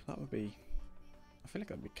ocean liner. That would be... I feel like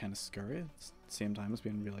that would be kind of scary at the same time as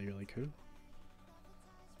being really, really cool.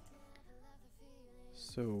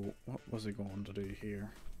 So, what was it going to do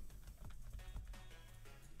here?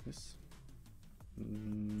 This?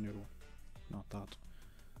 No, not that.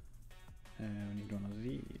 We need one of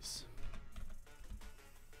these.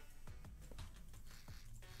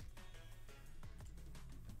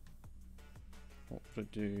 What would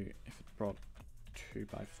it do if it brought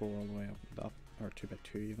 2x4 all the way up that, or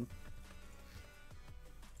 2x2 even?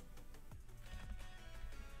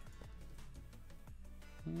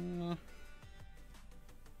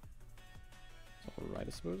 It's alright,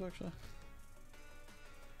 I suppose, actually.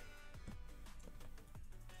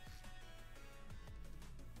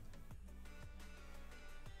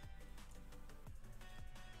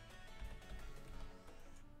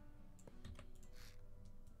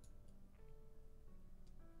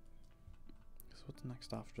 So what's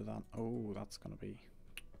next after that? Oh, that's gonna be...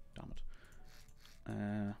 damn it.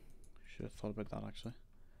 Should have thought about that, actually.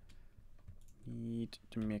 Need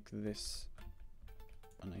to make this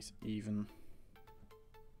a nice even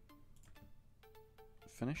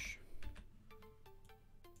finish.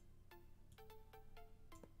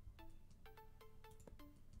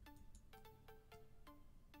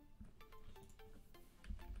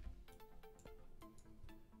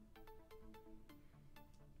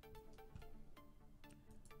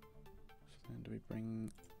 we bring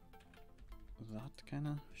that kind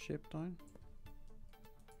of shape down?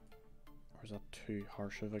 Or is that too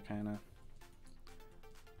harsh of a kind of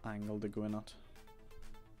angle to go in at?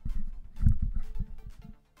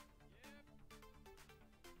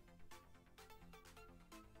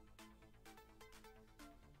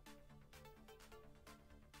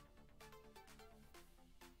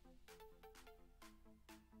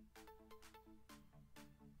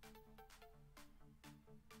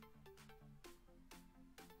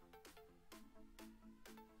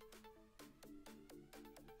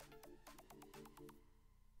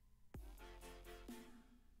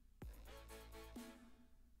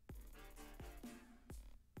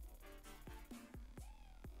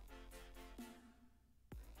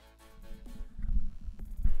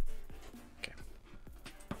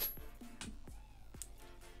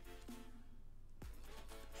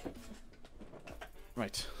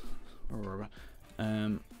 Right, where were we?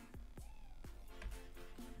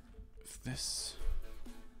 If this,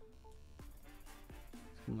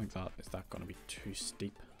 something like that, is that going to be too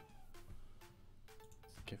steep?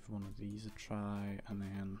 Let's give one of these a try, and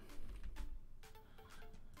then,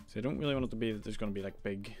 so I don't really want it to be that there's going to be like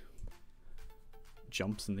big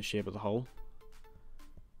jumps in the shape of the hull.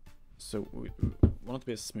 So we want it to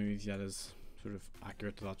be as smooth yet as sort of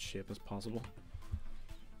accurate to that shape as possible.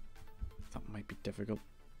 That might be difficult.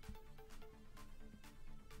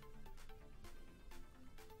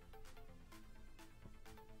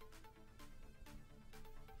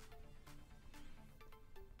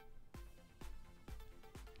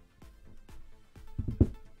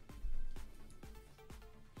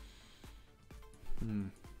 We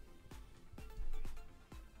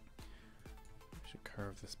should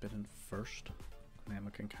curve this bit in first, and then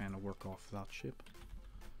we can kind of work off that shape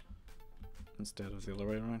instead of the other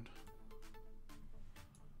way around.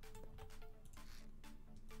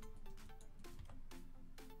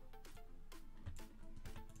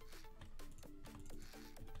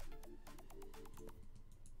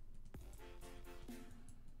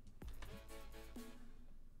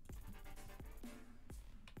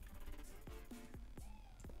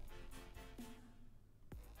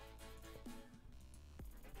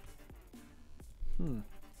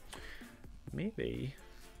 Maybe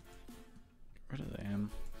get rid of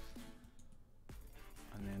them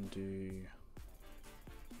and then do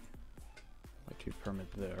like 2 pyramid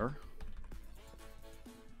there.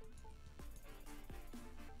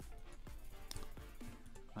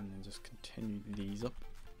 And then just continue these up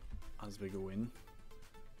as we go in.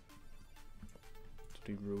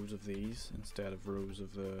 To do rows of these instead of rows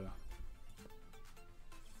of the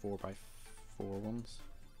 4x4 ones.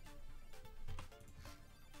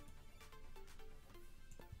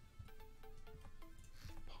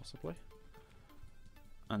 Possibly.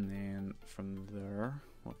 And then from there,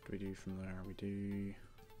 what do we do from there? We do,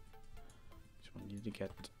 so we need to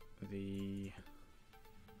get the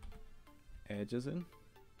edges in.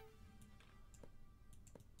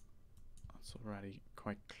 That's already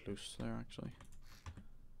quite close there actually.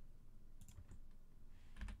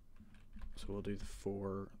 So we'll do the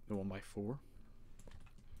 1x4.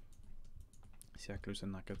 See how close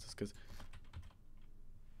in that gets us, because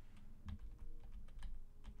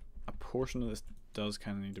a portion of this does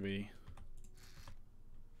kind of need to be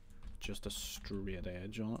just a straight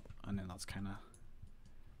edge on it, and then that's kind of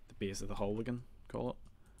the base of the hull, we can call it.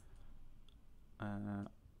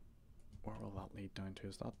 Where will that lead down to?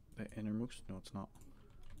 Is that the innermost? No, it's not.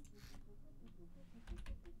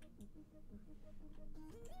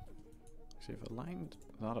 See, if I lined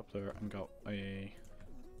that up there and got one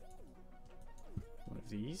of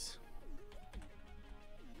these.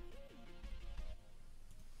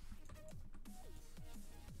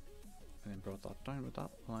 And then brought that down with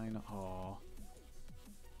that line. Oh,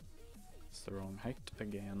 it's the wrong height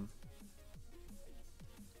again.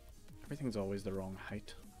 Everything's always the wrong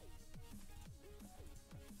height.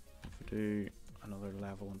 If we do another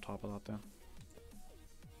level on top of that then.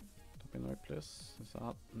 That be in the right place? Is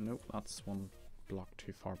that? Nope, that's one block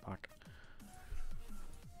too far back.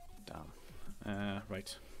 Damn.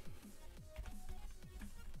 Right.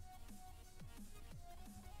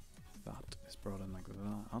 That is brought in like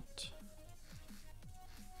that.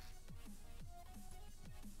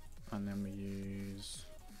 And then we use...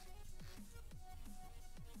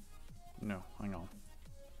 No, hang on.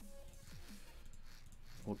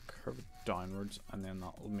 We'll curve it downwards, and then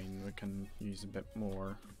that will mean we can use a bit more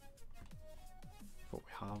of what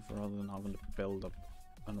we have rather than having to build up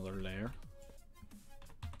another layer.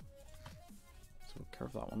 So we'll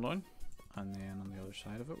curve that one down, and then on the other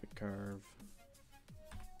side of it we curve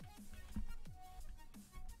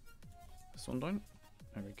this one down.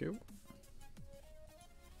 There we go.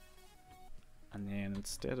 And then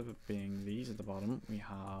instead of it being these at the bottom, we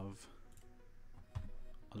have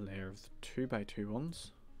a layer of the 2x2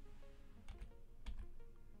 ones.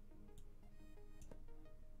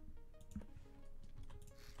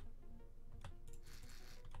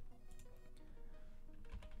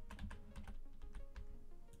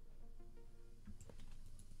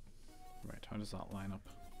 Right, how does that line up?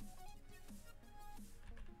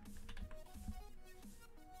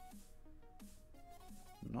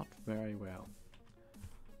 Not very well.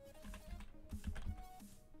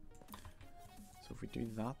 So if we do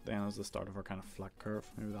that then as the start of our kind of flat curve,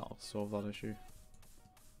 maybe that'll solve that issue.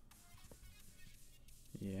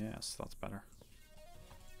 Yes, that's better.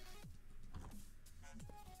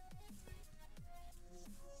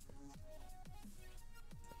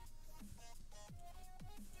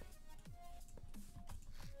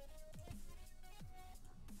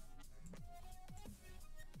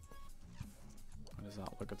 How does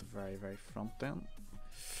that look at the very, very front then?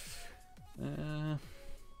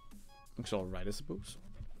 Looks alright, I suppose.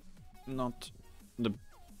 Not the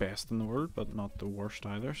best in the world, but not the worst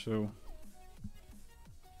either, so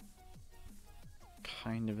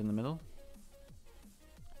kind of in the middle.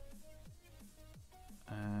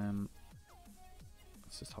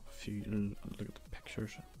 Let's just have a few look at the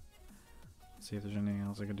pictures. See if there's anything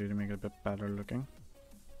else I could do to make it a bit better looking.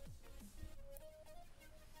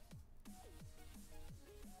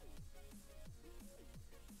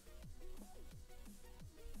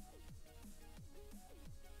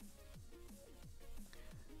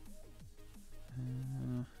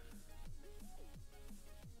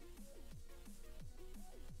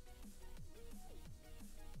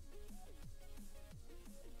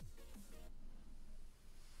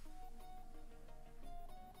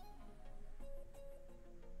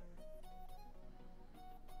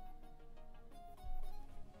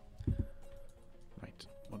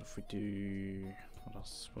 What if we do, what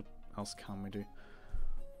else can we do?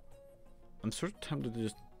 I'm sort of tempted to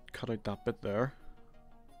just cut out that bit there.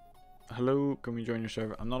 Hello, can we join your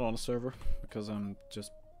server? I'm not on a server because I'm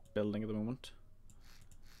just building at the moment.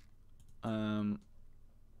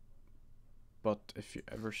 But if you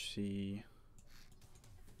ever see,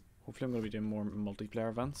 hopefully I'm going to be doing more multiplayer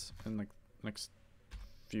events in like next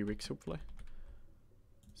few weeks hopefully.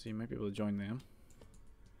 So you might be able to join them.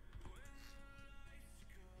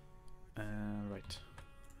 Right.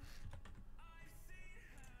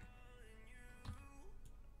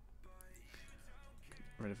 Get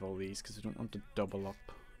rid of all these because I don't want to double up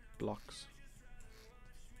blocks.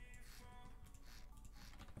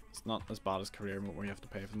 It's not as bad as career mode where you have to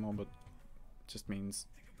pay for them all, but it just means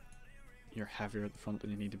you're heavier at the front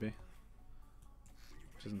than you need to be.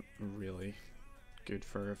 Which isn't really good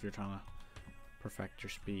for if you're trying to perfect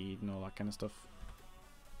your speed and all that kind of stuff.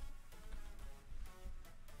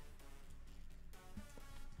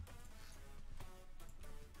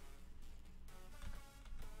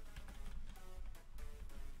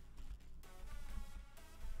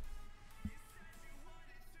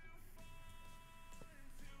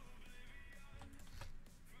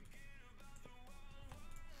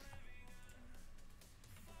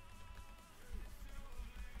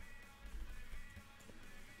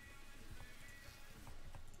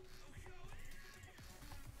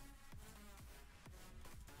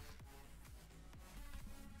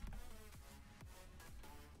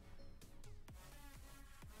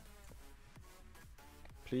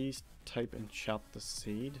 Please type in chat the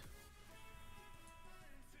seed.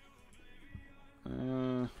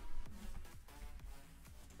 What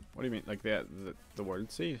do you mean, like the world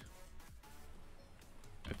seed?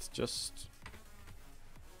 It's just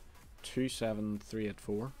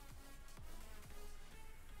 27384.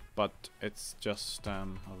 But it's just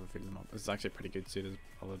I'll reveal them up. It's actually a pretty good seed,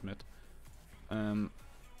 I'll admit.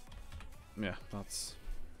 Yeah, that's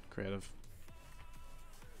creative.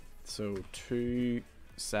 So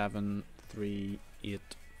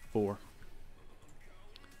 27384.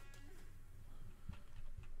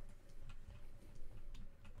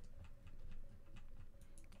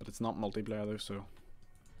 But it's not multiplayer though, so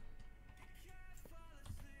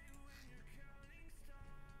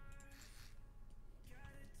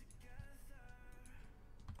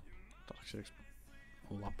that actually looks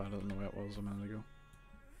a lot better than the way it was a minute ago.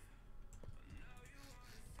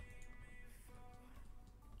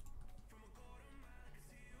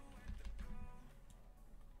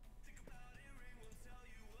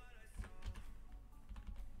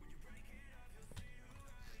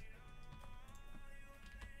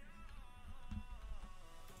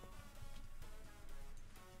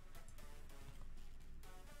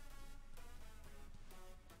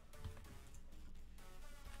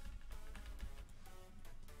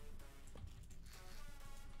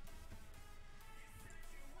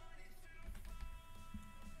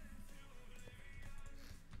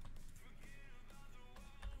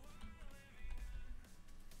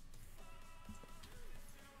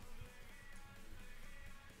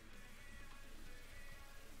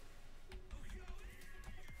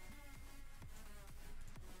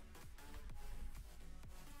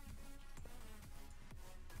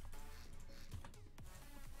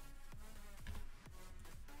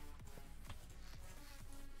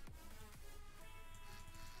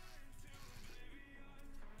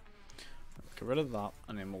 get rid of that,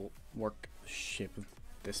 and then we'll work the shape of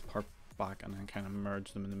this part back and then kind of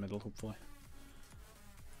merge them in the middle, hopefully.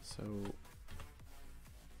 So,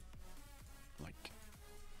 like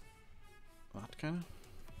that kind of.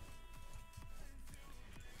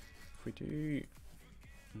 If we do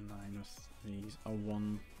 9 with these, a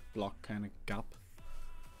 1 block kind of gap,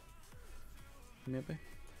 maybe.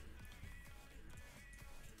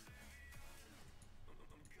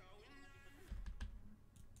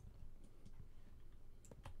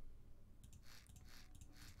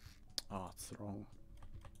 Oh, it's the wrong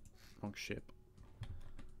shape.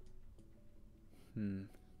 Okay,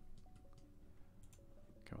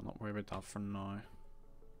 we'll not worry about that for now.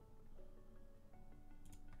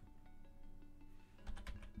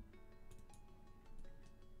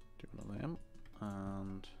 Do one of them,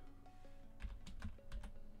 and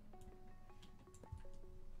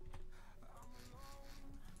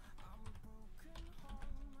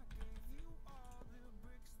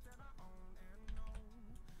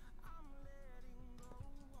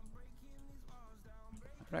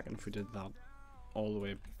I reckon if we did that all the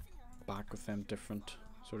way back with them different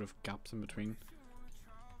sort of gaps in between,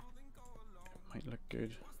 it might look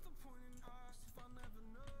good.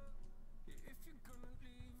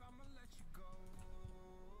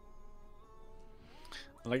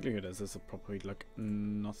 The likelihood is this will probably look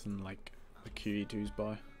nothing like the QE2's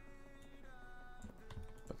buy,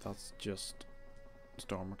 but that's just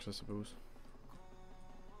Stormworks, I suppose.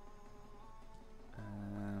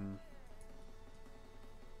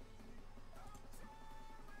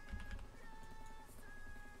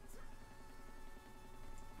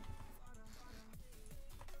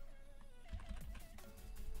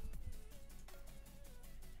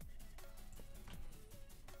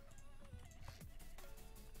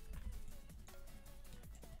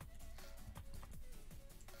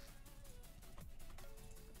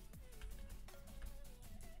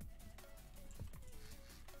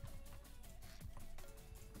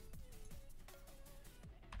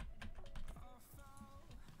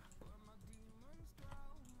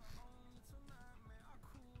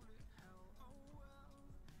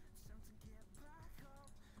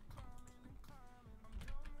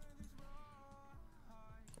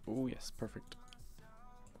 Oh yes, perfect.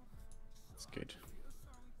 That's good.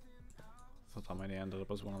 Thought that might have ended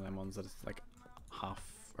up as one of them ones that is like half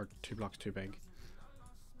or 2 blocks too big.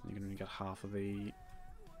 You can only get half the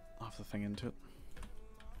thing into it.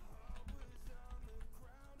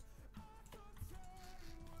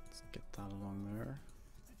 Let's get that along there.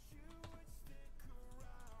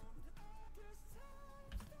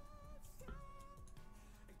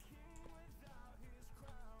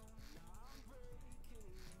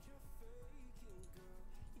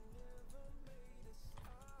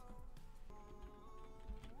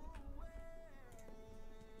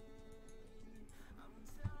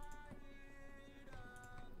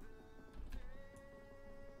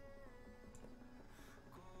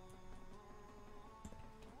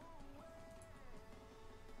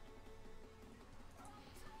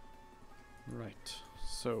 Right,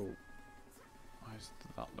 so how's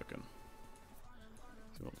that looking?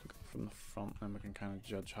 So we'll look from the front, and we can kind of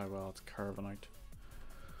judge how well it's curving out.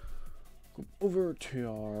 Go over to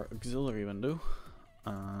our auxiliary window,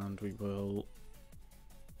 and we will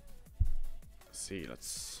see.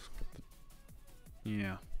 Let's get the,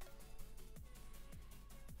 yeah.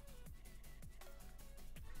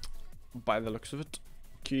 By the looks of it,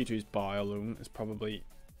 QE2's bow alone is probably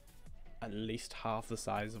at least half the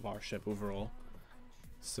size of our ship overall,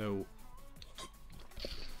 so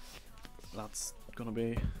that's gonna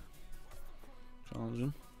be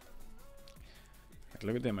challenging. Like,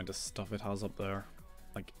 look at the amount of stuff it has up there,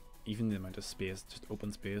 like even the amount of space, just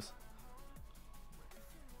open space,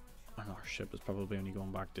 and our ship is probably only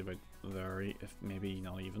going back to about there, if maybe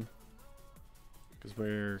not even, because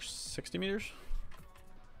we're 60 meters,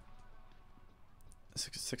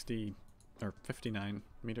 60 or 59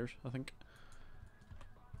 meters, I think.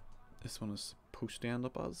 This one is supposed to end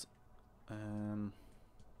up as.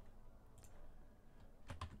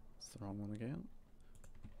 It's the wrong one again.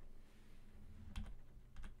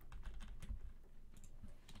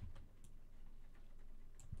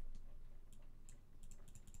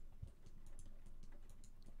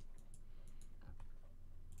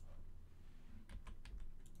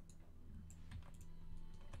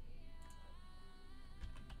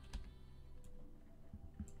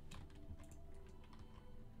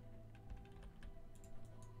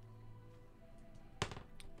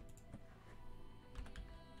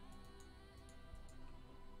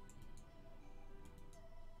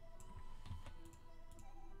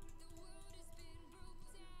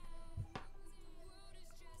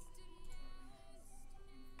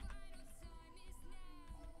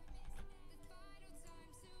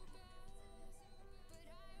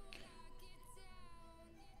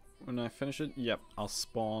 when I finish it, yep, I'll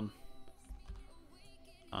spawn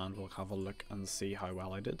and we'll have a look and see how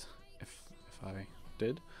well I did, if I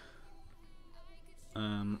did.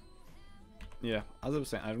 Yeah, as I was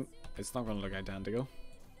saying, it's not going to look identical.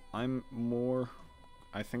 I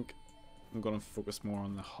think I'm going to focus more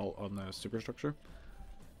on the hull, on the superstructure,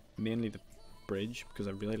 mainly the bridge, because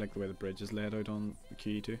I really like the way the bridge is laid out on the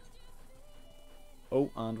QE2. Oh,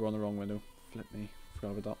 and we're on the wrong window. Flip me,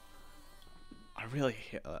 forgot about that. I really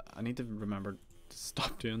hate that. I need to remember to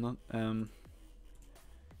stop doing that.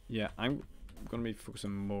 Yeah, I'm going to be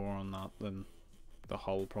focusing more on that than the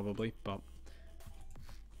hull probably, but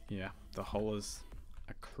yeah, the hull is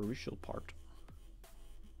a crucial part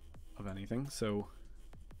of anything, so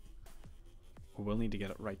we'll need to get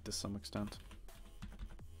it right to some extent.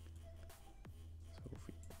 So if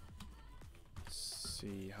we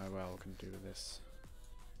see how well we can do with this.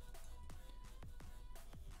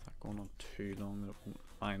 Is that going on too long that it won't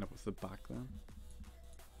line up with the back then?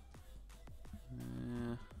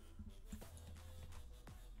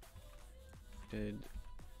 Did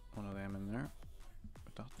one of them in there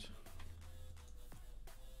with that.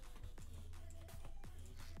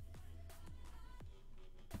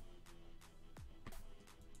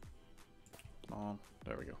 Come on,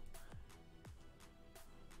 there we go.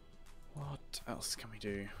 What else can we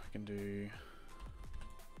do? We can do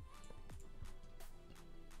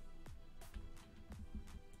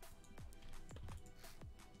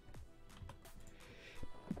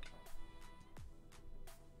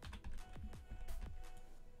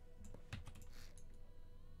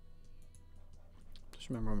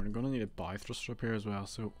remember, I'm going to need a bow thruster up here as well,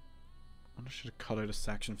 so I should have cut out a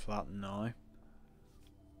section for that now,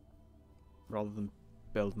 rather than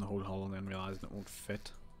building the whole hull and then realising it won't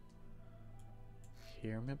fit.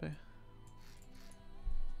 Here maybe?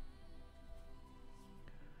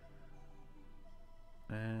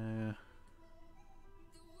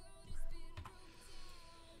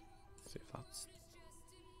 See if that's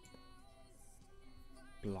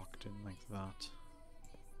blocked in like that.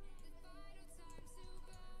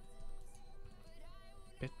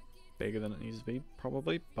 Bigger than it needs to be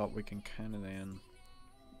probably, but we can kind of then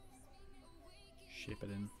shape it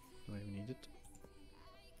in the way we need it.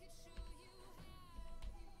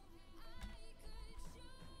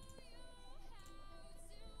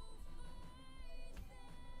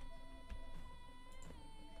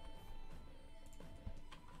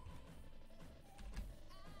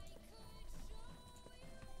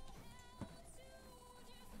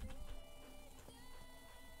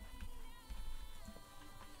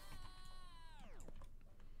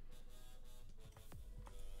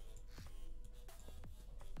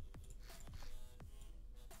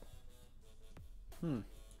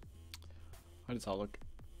 How does that look?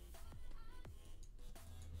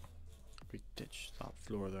 We ditch that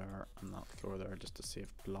floor there and that floor there just to save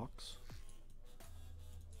blocks.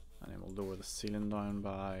 And then we'll lower the ceiling down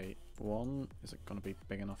by 1. Is it going to be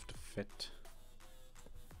big enough to fit?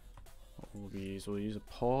 What will we use? Will we use a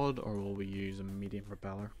pod or will we use a medium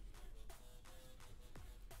propeller?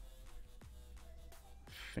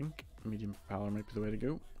 I think medium propeller might be the way to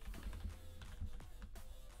go.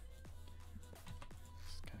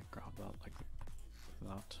 Just kind of grab that like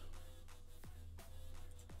that.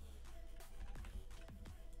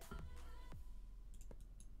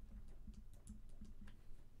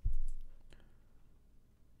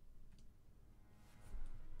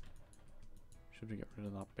 Should we get rid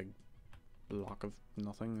of that big block of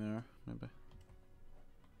nothing there, maybe?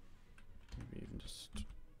 Maybe even just...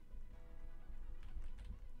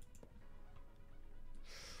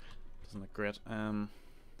 doesn't look great. Get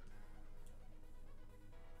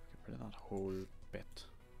rid of that whole bit.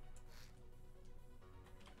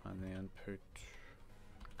 And then put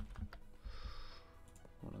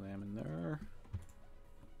one of them in there.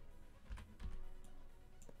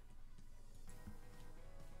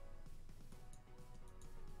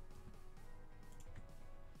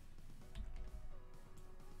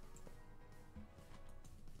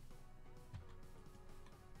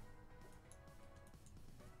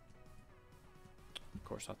 Of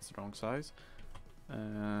course that's the wrong size.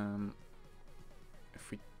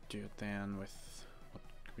 If we do it then with, what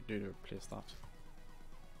can we do to replace that?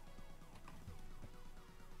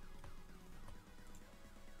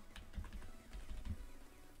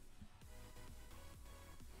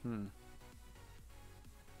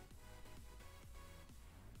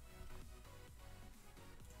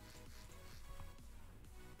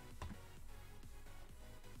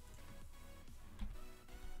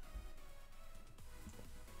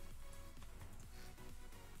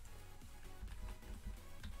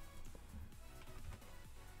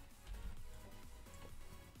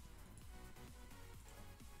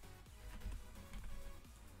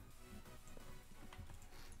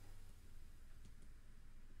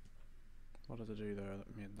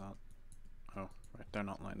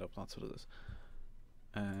 lined up, that's what it is.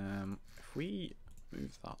 If we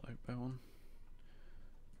move that out by one.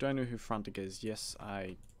 Do I know who Frantic is? Yes,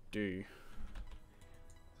 I do.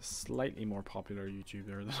 A slightly more popular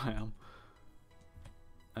YouTuber than I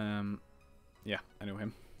am. Yeah, I know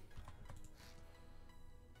him.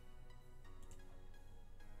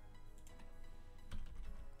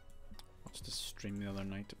 Watched his stream the other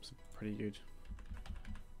night, it was pretty good.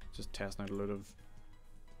 Just testing out a load of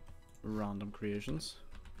random creations.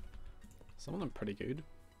 Some of them pretty good.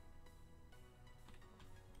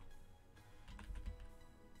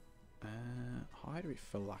 How do we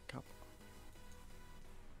fill that gap?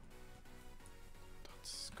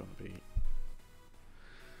 That's gonna be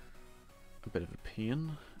a bit of a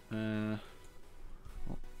pain.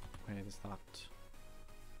 What way is that?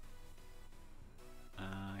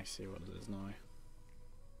 I see what it is now.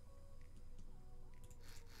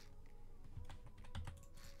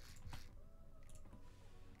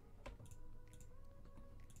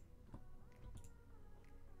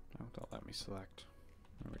 Oh, don't let me select.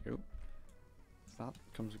 There we go. That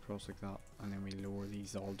comes across like that, and then we lower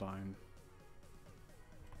these all down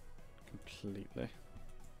completely.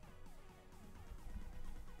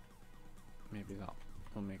 Maybe that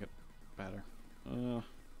will make it better.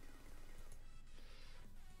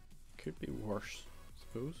 Could be worse, I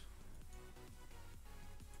suppose.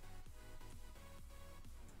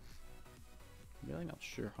 I'm really not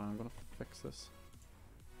sure how I'm gonna fix this.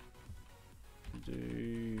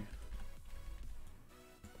 Do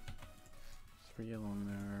 3 along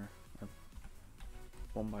there, or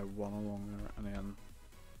 1 by 1 along there, and then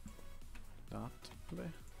that maybe.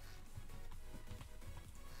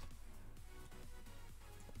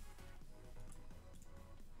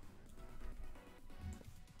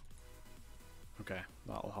 Okay,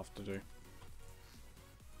 that'll have to do.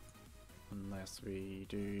 Unless we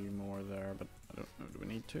do more there, but I don't know, do we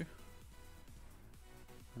need to?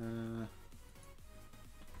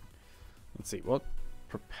 Let's see, what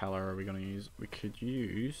propeller are we going to use? We could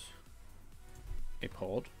use a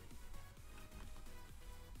pod,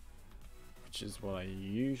 which is what I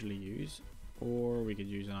usually use, or we could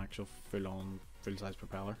use an actual full-on, full-size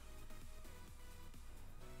propeller.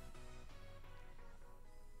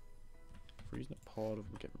 If we're using a pod,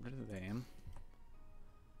 we'll get rid of them,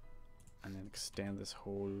 and then extend this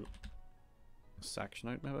whole section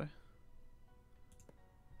out maybe,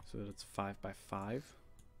 so that it's 5 by 5.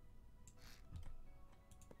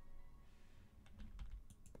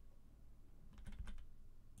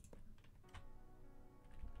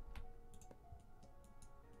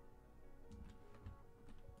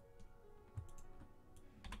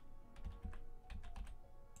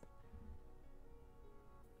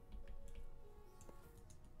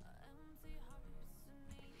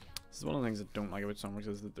 This is one of the things I don't like about Stormworks,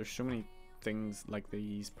 is that there's so many things like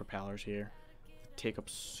these propellers here that take up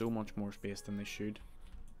so much more space than they should,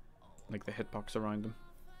 like the hitbox around them,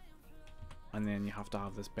 and then you have to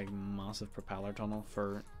have this big massive propeller tunnel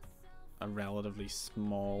for a relatively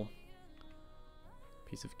small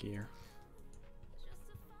piece of gear.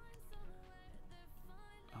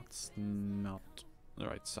 That's not the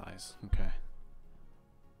right size. Okay.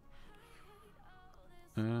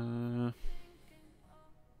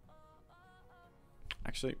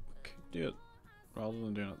 Actually, could do it rather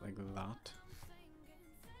than doing it like that.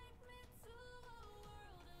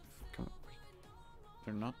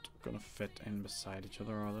 They're not gonna fit in beside each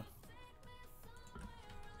other, are they?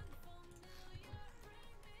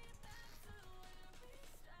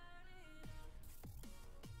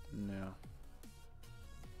 No. I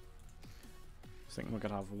was thinking we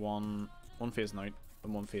could have one facing out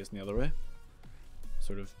and one facing the other way,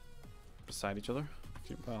 sort of beside each other.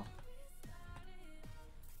 Well,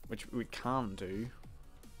 which we can do.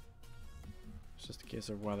 It's just a case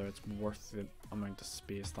of whether it's worth the amount of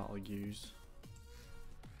space that'll use.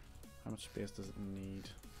 How much space does it need?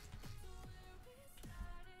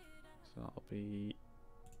 So that'll be...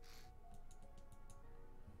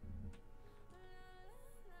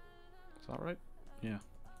 Is that right? Yeah.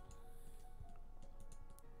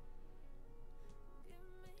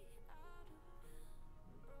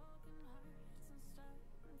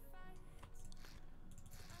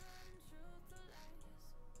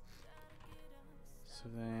 So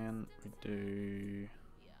then we do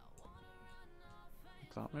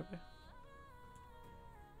like that maybe.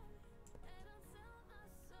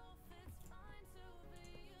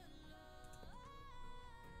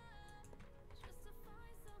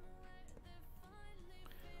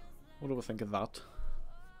 What do we think of that?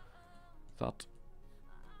 That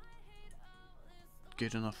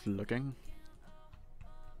good enough looking?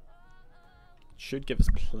 Should give us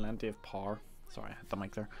plenty of power. Sorry, I hit the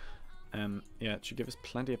mic there. Yeah, it should give us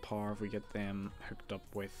plenty of power if we get them hooked up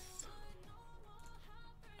with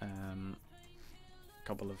a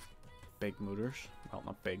couple of big motors. Well,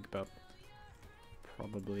 not big, but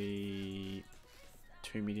probably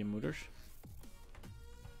 2 medium motors.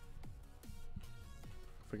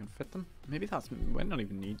 If we can fit them. Maybe we might not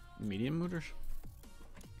even need medium motors.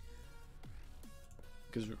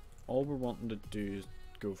 Because all we're wanting to do is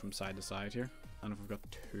go from side to side here. And if we've got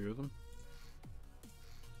 2 of them,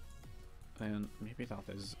 then maybe that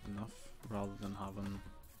is enough, rather than having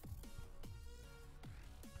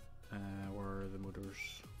where the motors.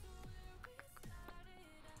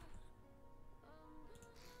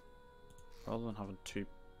 Rather than having 2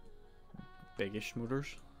 biggish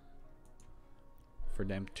motors for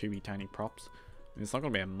them 2 wee tiny props. I mean, it's not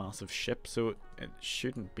going to be a massive ship, so it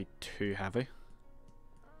shouldn't be too heavy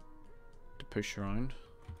to push around.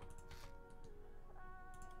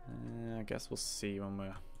 I guess we'll see when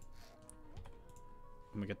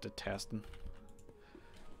we get to testing.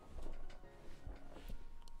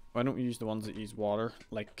 Why don't we use the ones that use water,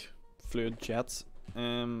 like fluid jets?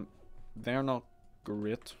 They're not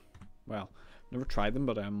great. Well, never tried them,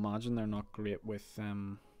 but I imagine they're not great with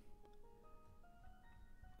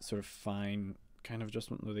sort of fine kind of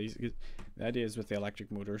adjustment with these. The idea is with the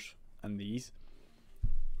electric motors and these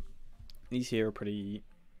here are pretty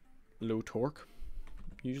low torque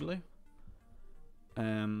usually.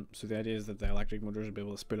 So the idea is that the electric motors will be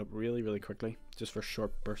able to spool up really, really quickly, just for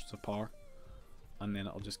short bursts of power, and then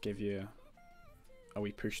it'll just give you a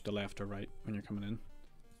wee push to left or right when you're coming in.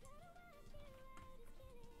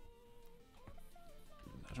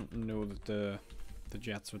 I don't know that the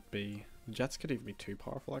jets would be. The jets could even be too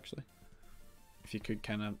powerful actually. If you could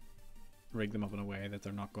kind of rig them up in a way that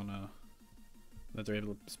they're not gonna, that they're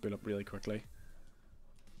able to spool up really quickly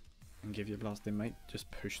and give you a blast, they might just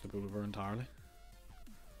push the boat over entirely.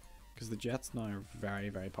 Because the jets now are very,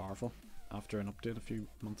 very powerful after an update a few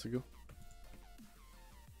months ago.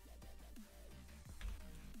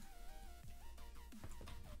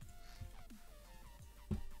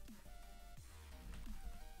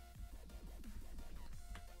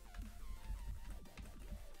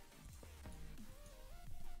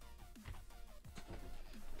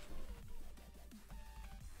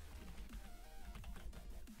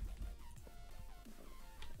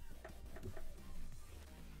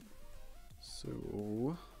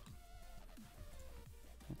 So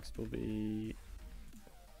next will be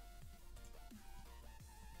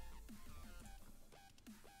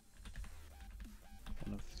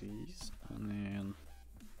one of these, and then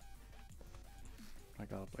I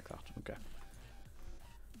got it like that. Okay,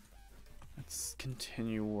 let's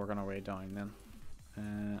continue working our way down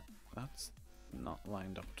then. That's not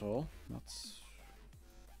lined up at all. That's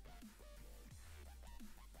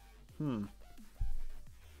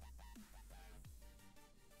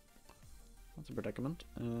that's a predicament.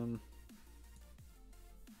 I've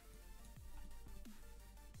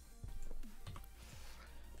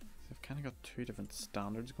kind of got 2 different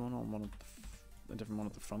standards going on. One at a different one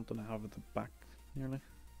at the front than I have at the back, nearly.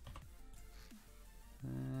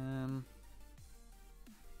 How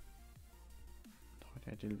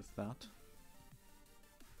do I deal with that?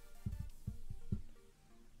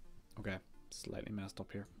 Okay, slightly messed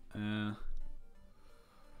up here.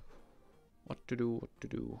 What to do? What to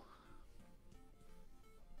do?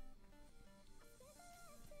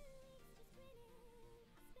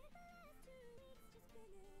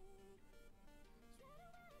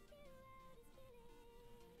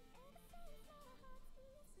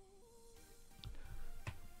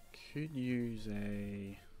 Could use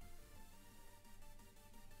one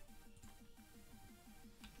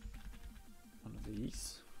of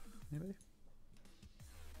these, maybe.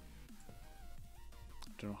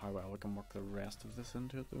 Don't know how well I can work the rest of this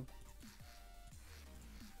into it though.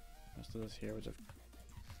 The rest of this here, which I've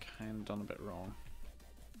kind of done a bit wrong.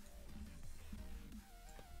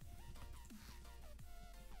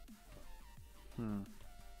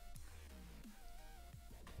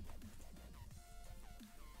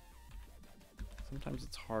 Sometimes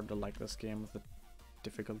it's hard to like this game with the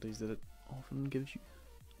difficulties that it often gives you.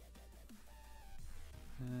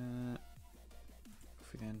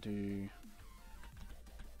 If we then do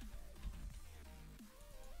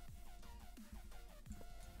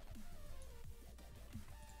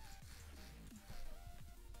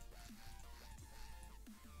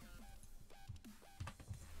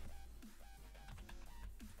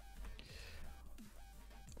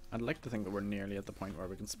I'd like to think that we're nearly at the point where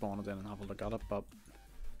we can spawn it in and have a look at it, but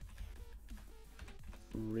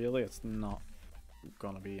really it's not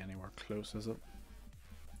gonna be anywhere close, is it?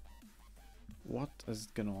 What is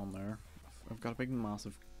going on there? We've got a big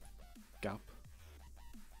massive gap.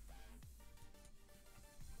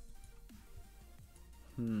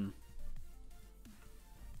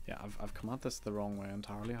 Yeah, I've come at this the wrong way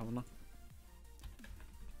entirely, haven't I?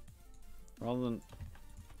 Rather than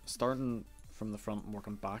starting from the front and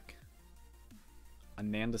working back,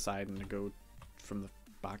 and then deciding to go from the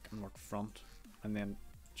back and work front, and then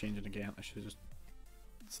change it again, I should have just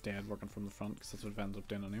stayed working from the front, because that's what I've ended up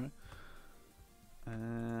doing anyway.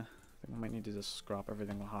 I think I might need to just scrap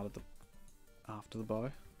everything I had at the after the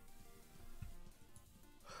bow.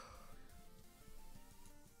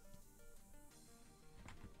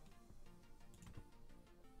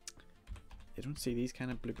 You don't see these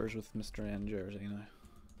kind of bloopers with Mr. N jersey now.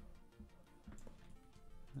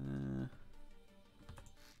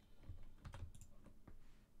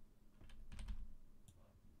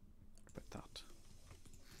 What about that?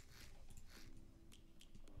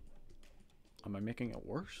 Am I making it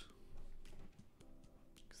worse?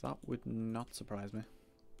 Because that would not surprise me.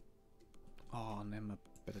 Oh, and then a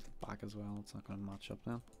bit at the back as well. It's not going to match up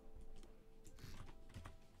now.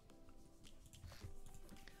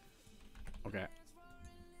 Okay.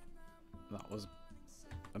 That was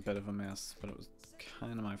a bit of a mess, but it was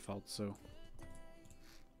kind of my fault, so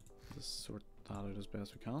just sort that out as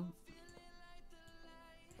best we can.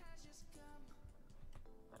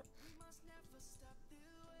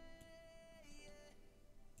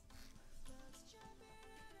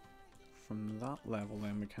 From that level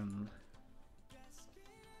then we can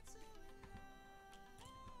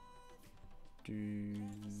do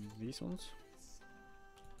these ones.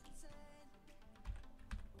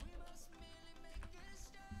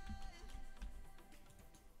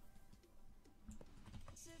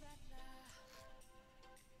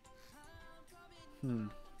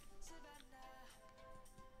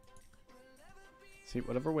 See,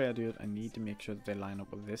 whatever way I do it, I need to make sure that they line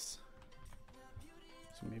up with this.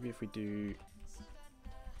 So maybe if we do,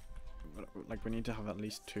 like, we need to have at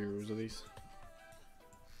least 2 rows of these,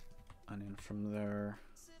 and then from there,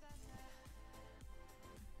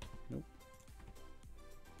 nope.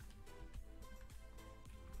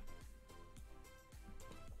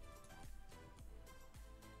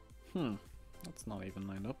 That's not even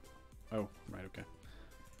lined up. Oh, right, okay.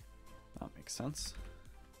 That makes sense.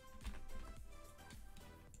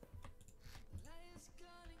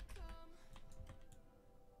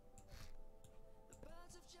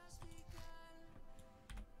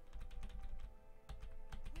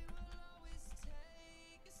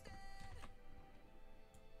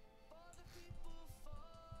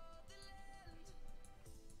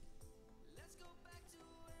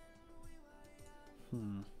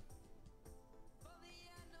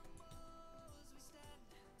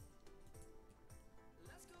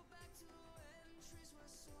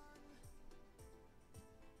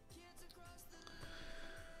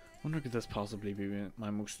 Wonder could this possibly be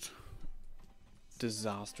my most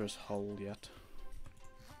disastrous hull yet?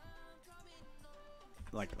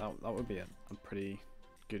 Like that would be a pretty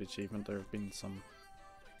good achievement. There have been some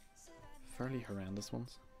fairly horrendous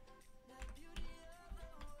ones.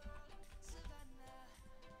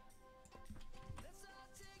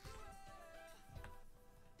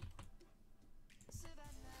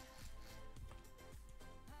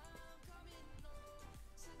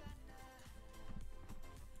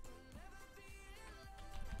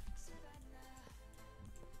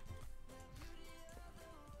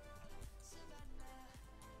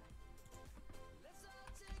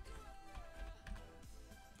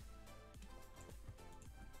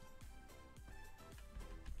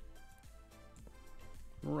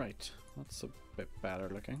 Right, that's a bit better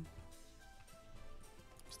looking.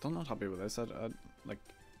 Still not happy with this. I'd like,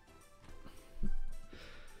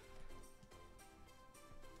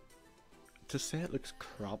 to say it looks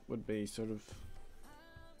crap would be sort of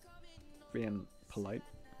being polite.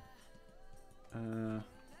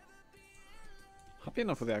 Happy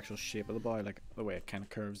enough with the actual shape of the bow, like the way it kind of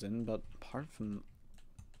curves in, but apart from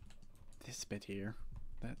this bit here,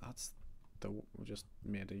 that's the just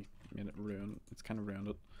made it ruin. It's kind of ruined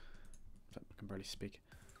it. I can barely speak.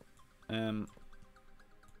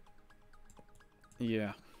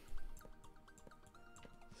 Yeah.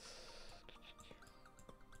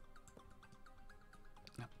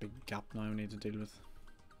 That big gap now we need to deal with.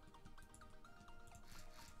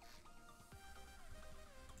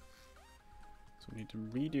 So we need to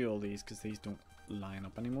redo all these because these don't line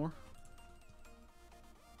up anymore.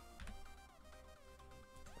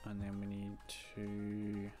 And then we need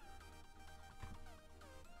to,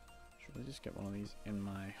 should I just get one of these in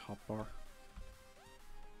my hotbar?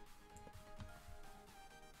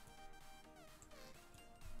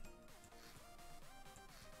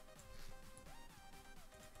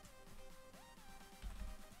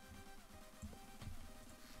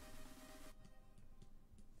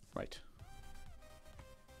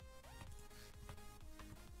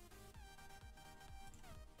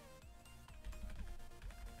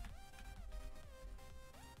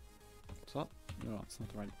 What's that? No, it's not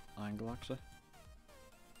the right angle actually.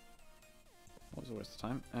 That was a waste of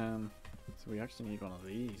time. So we actually need one of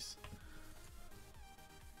these.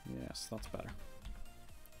 Yes, that's better.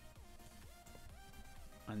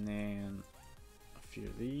 And then a few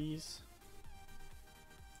of these.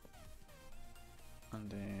 And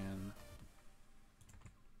then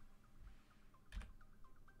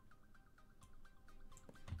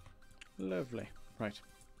lovely. Right.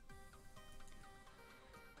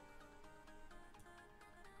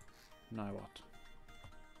 Now what?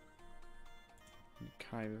 You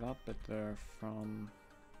carry that bit there from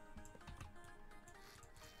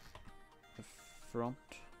the front.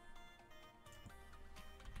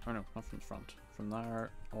 Oh no, not from the front. From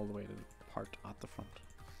there all the way to the part at the front.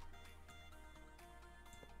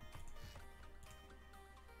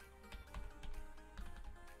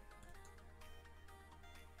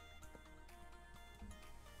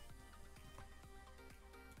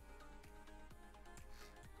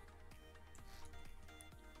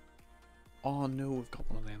 Oh no, we've got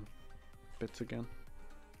one of them bits again.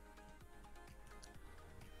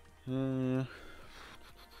 You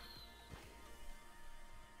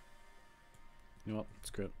know what, it's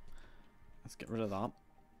good. Let's get rid of that.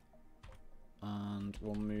 And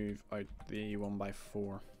we'll move out the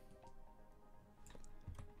 1x4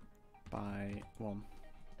 by 1.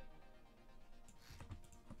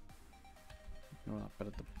 You know that bit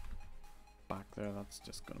at the back there, that's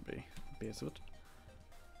just going to be the base of it.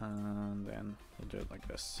 And then we'll do it like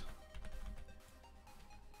this.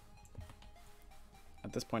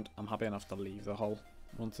 At this point, I'm happy enough to leave the hull.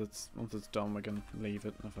 Once it's done, we can leave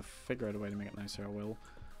it. And if I figure out a way to make it nicer, I will.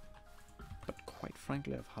 But quite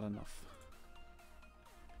frankly, I've had enough.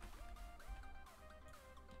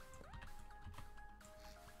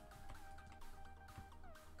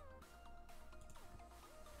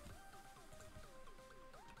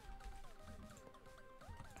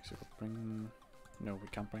 Actually, we'll bring. No, we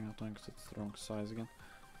can't bring that down because it's the wrong size again.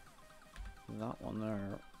 That one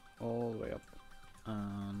there, all the way up,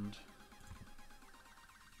 and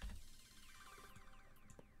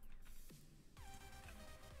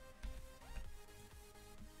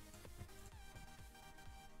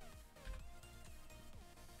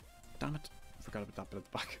damn it, forgot about that bit at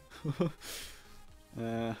the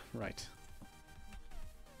back. Right.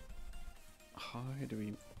 How do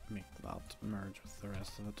we make that merge with the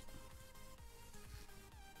rest of it?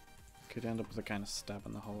 Could end up with a kind of stab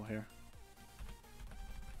in the hull here,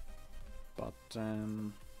 but that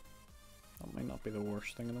might not be the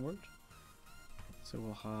worst thing in the world. So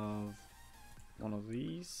we'll have one of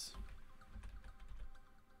these.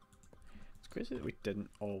 It's crazy that we didn't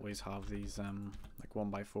always have these like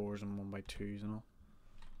 1x4s and 1x2s and all,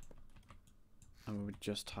 and we would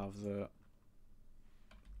just have the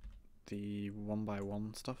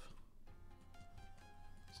 1x1 stuff.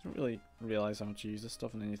 You don't really realize how much you use this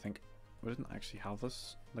stuff, and then you think, we didn't actually have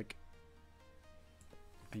this like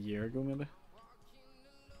a year ago, maybe. I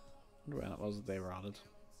wonder when it was that they were added.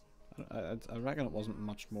 I reckon it wasn't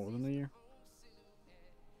much more than a year.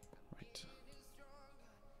 Right.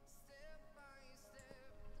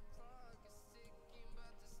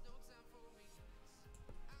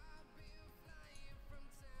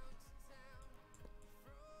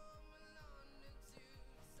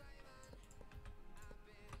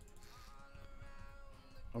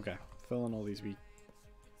 Okay, fill in all these wee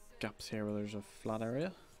gaps here where there's a flat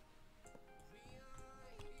area.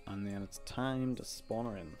 And then it's time to spawn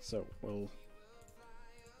her in. So we'll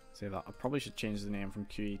say that. I probably should change the name from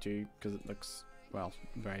QE2 because it looks, well,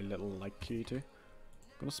 very little like QE2. I'm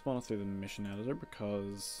going to spawn it through the mission editor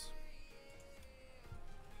because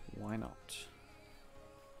why not?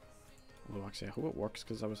 Although actually I hope it works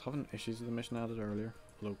because I was having issues with the mission editor earlier.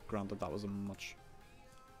 Although granted that was a much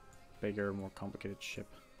bigger, more complicated ship.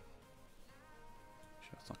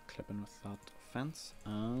 Sure it's not clipping with that fence,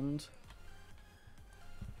 and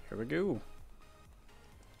here we go.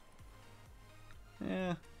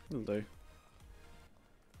 Yeah, it'll do.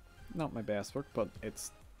 Not my best work, but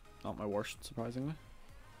it's not my worst, surprisingly.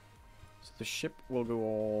 So the ship will go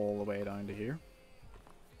all the way down to here,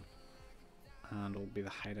 and it'll be the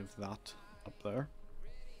height of that up there.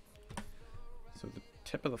 So the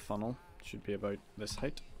tip of the funnel should be about this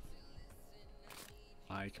height.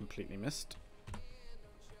 I completely missed.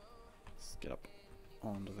 Let's get up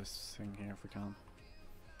onto this thing here if we can.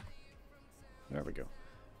 There we go.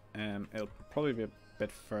 It'll probably be a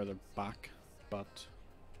bit further back, but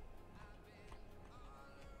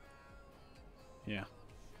yeah.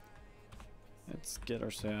 Let's get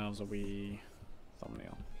ourselves a wee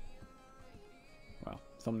thumbnail. Well,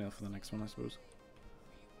 thumbnail for the next one, I suppose.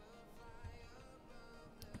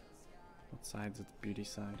 sides of the beauty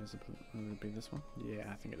side, as opposed would it be this one? Yeah,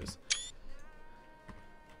 I think it is.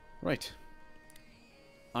 Right.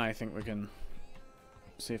 I think we can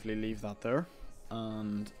safely leave that there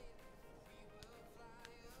and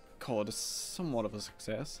call it a somewhat of a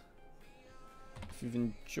success. If you've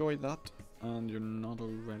enjoyed that and you're not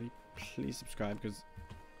already, please subscribe, because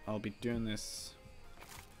I'll be doing this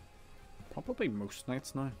probably most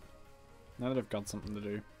nights now. Now that I've got something to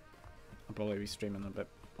do, I'll probably be streaming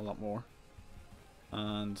a lot more.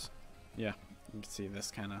 And yeah, you can see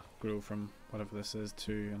this kind of grow from whatever this is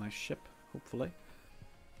to a nice ship, hopefully.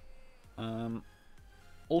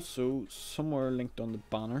 Also, somewhere linked on the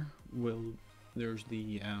banner there's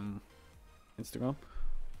the Instagram,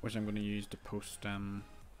 which I'm going to use to post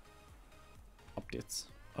updates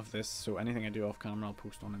of this. So anything I do off camera, I'll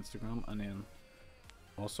post on Instagram, and then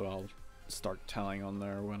also I'll start telling on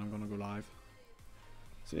there when I'm going to go live.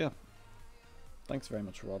 So yeah, thanks very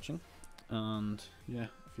much for watching, and yeah,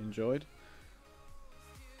 if you enjoyed,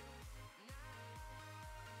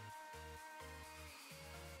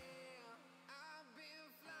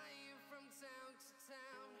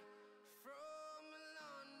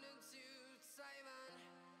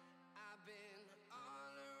 I've been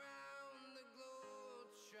all around the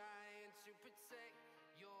globe trying to protect